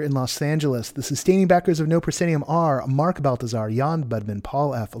Society here in Los Angeles. The sustaining backers of No Proscenium are Mark Baltazar, Jan Budman,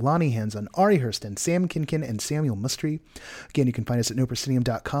 Paul F., Lonnie Hansen, Ari Hurston, Sam Kinkin, and Samuel Mustry. Again, you can find us at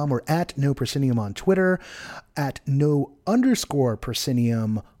NoProscenium.com or at NoProscenium on Twitter, at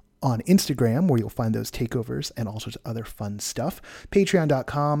 @no_Proscenium on Instagram, where you'll find those takeovers and all sorts of other fun stuff.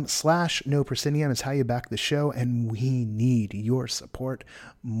 Patreon.com/NoProscenium is how you back the show, and we need your support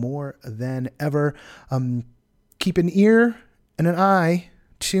more than ever. Keep an ear and an eye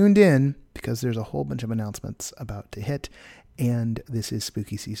tuned in, because there's a whole bunch of announcements about to hit, and this is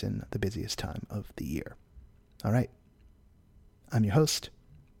spooky season, the busiest time of the year. All right. I'm your host,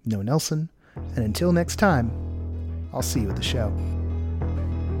 Noah Nelson, and until next time, I'll see you at the show.